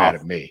going to be mad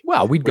at me.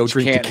 Well, we'd go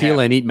drink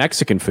tequila and eat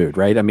Mexican food,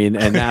 right? I mean,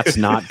 and that's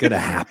not going to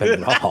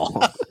happen at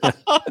all.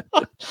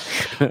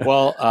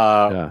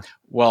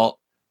 Well.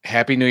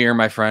 Happy New Year,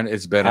 my friend.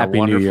 It's been a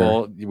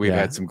wonderful. We've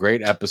had some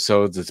great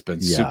episodes. It's been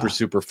super,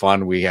 super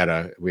fun. We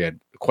had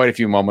quite a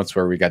few moments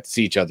where we got to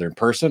see each other in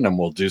person, and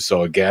we'll do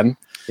so again.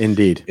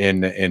 Indeed.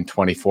 In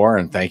 24.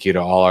 And thank you to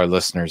all our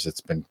listeners.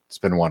 It's been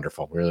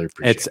wonderful. Really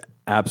appreciate it. It's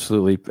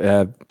absolutely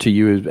to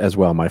you as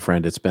well, my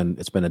friend. It's been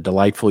a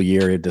delightful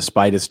year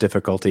despite its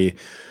difficulty.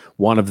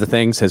 One of the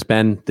things has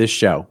been this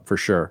show, for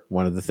sure.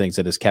 One of the things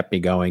that has kept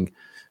me going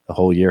the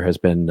whole year has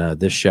been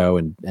this show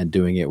and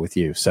doing it with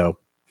you. So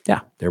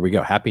yeah, there we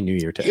go. Happy New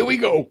Year to you.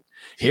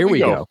 Here we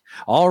go.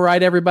 All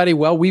right, everybody.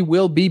 Well, we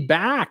will be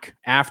back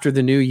after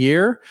the new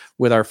year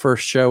with our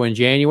first show in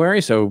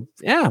January. So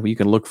yeah, you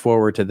can look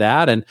forward to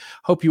that, and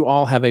hope you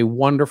all have a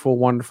wonderful,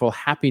 wonderful,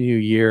 happy new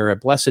year, a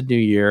blessed new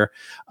year.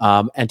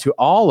 And to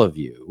all of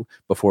you,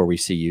 before we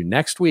see you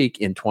next week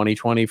in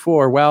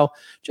 2024, well,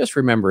 just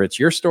remember, it's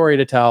your story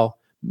to tell.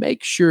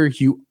 Make sure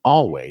you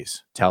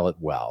always tell it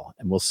well,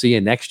 and we'll see you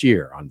next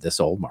year on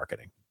This Old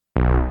Marketing.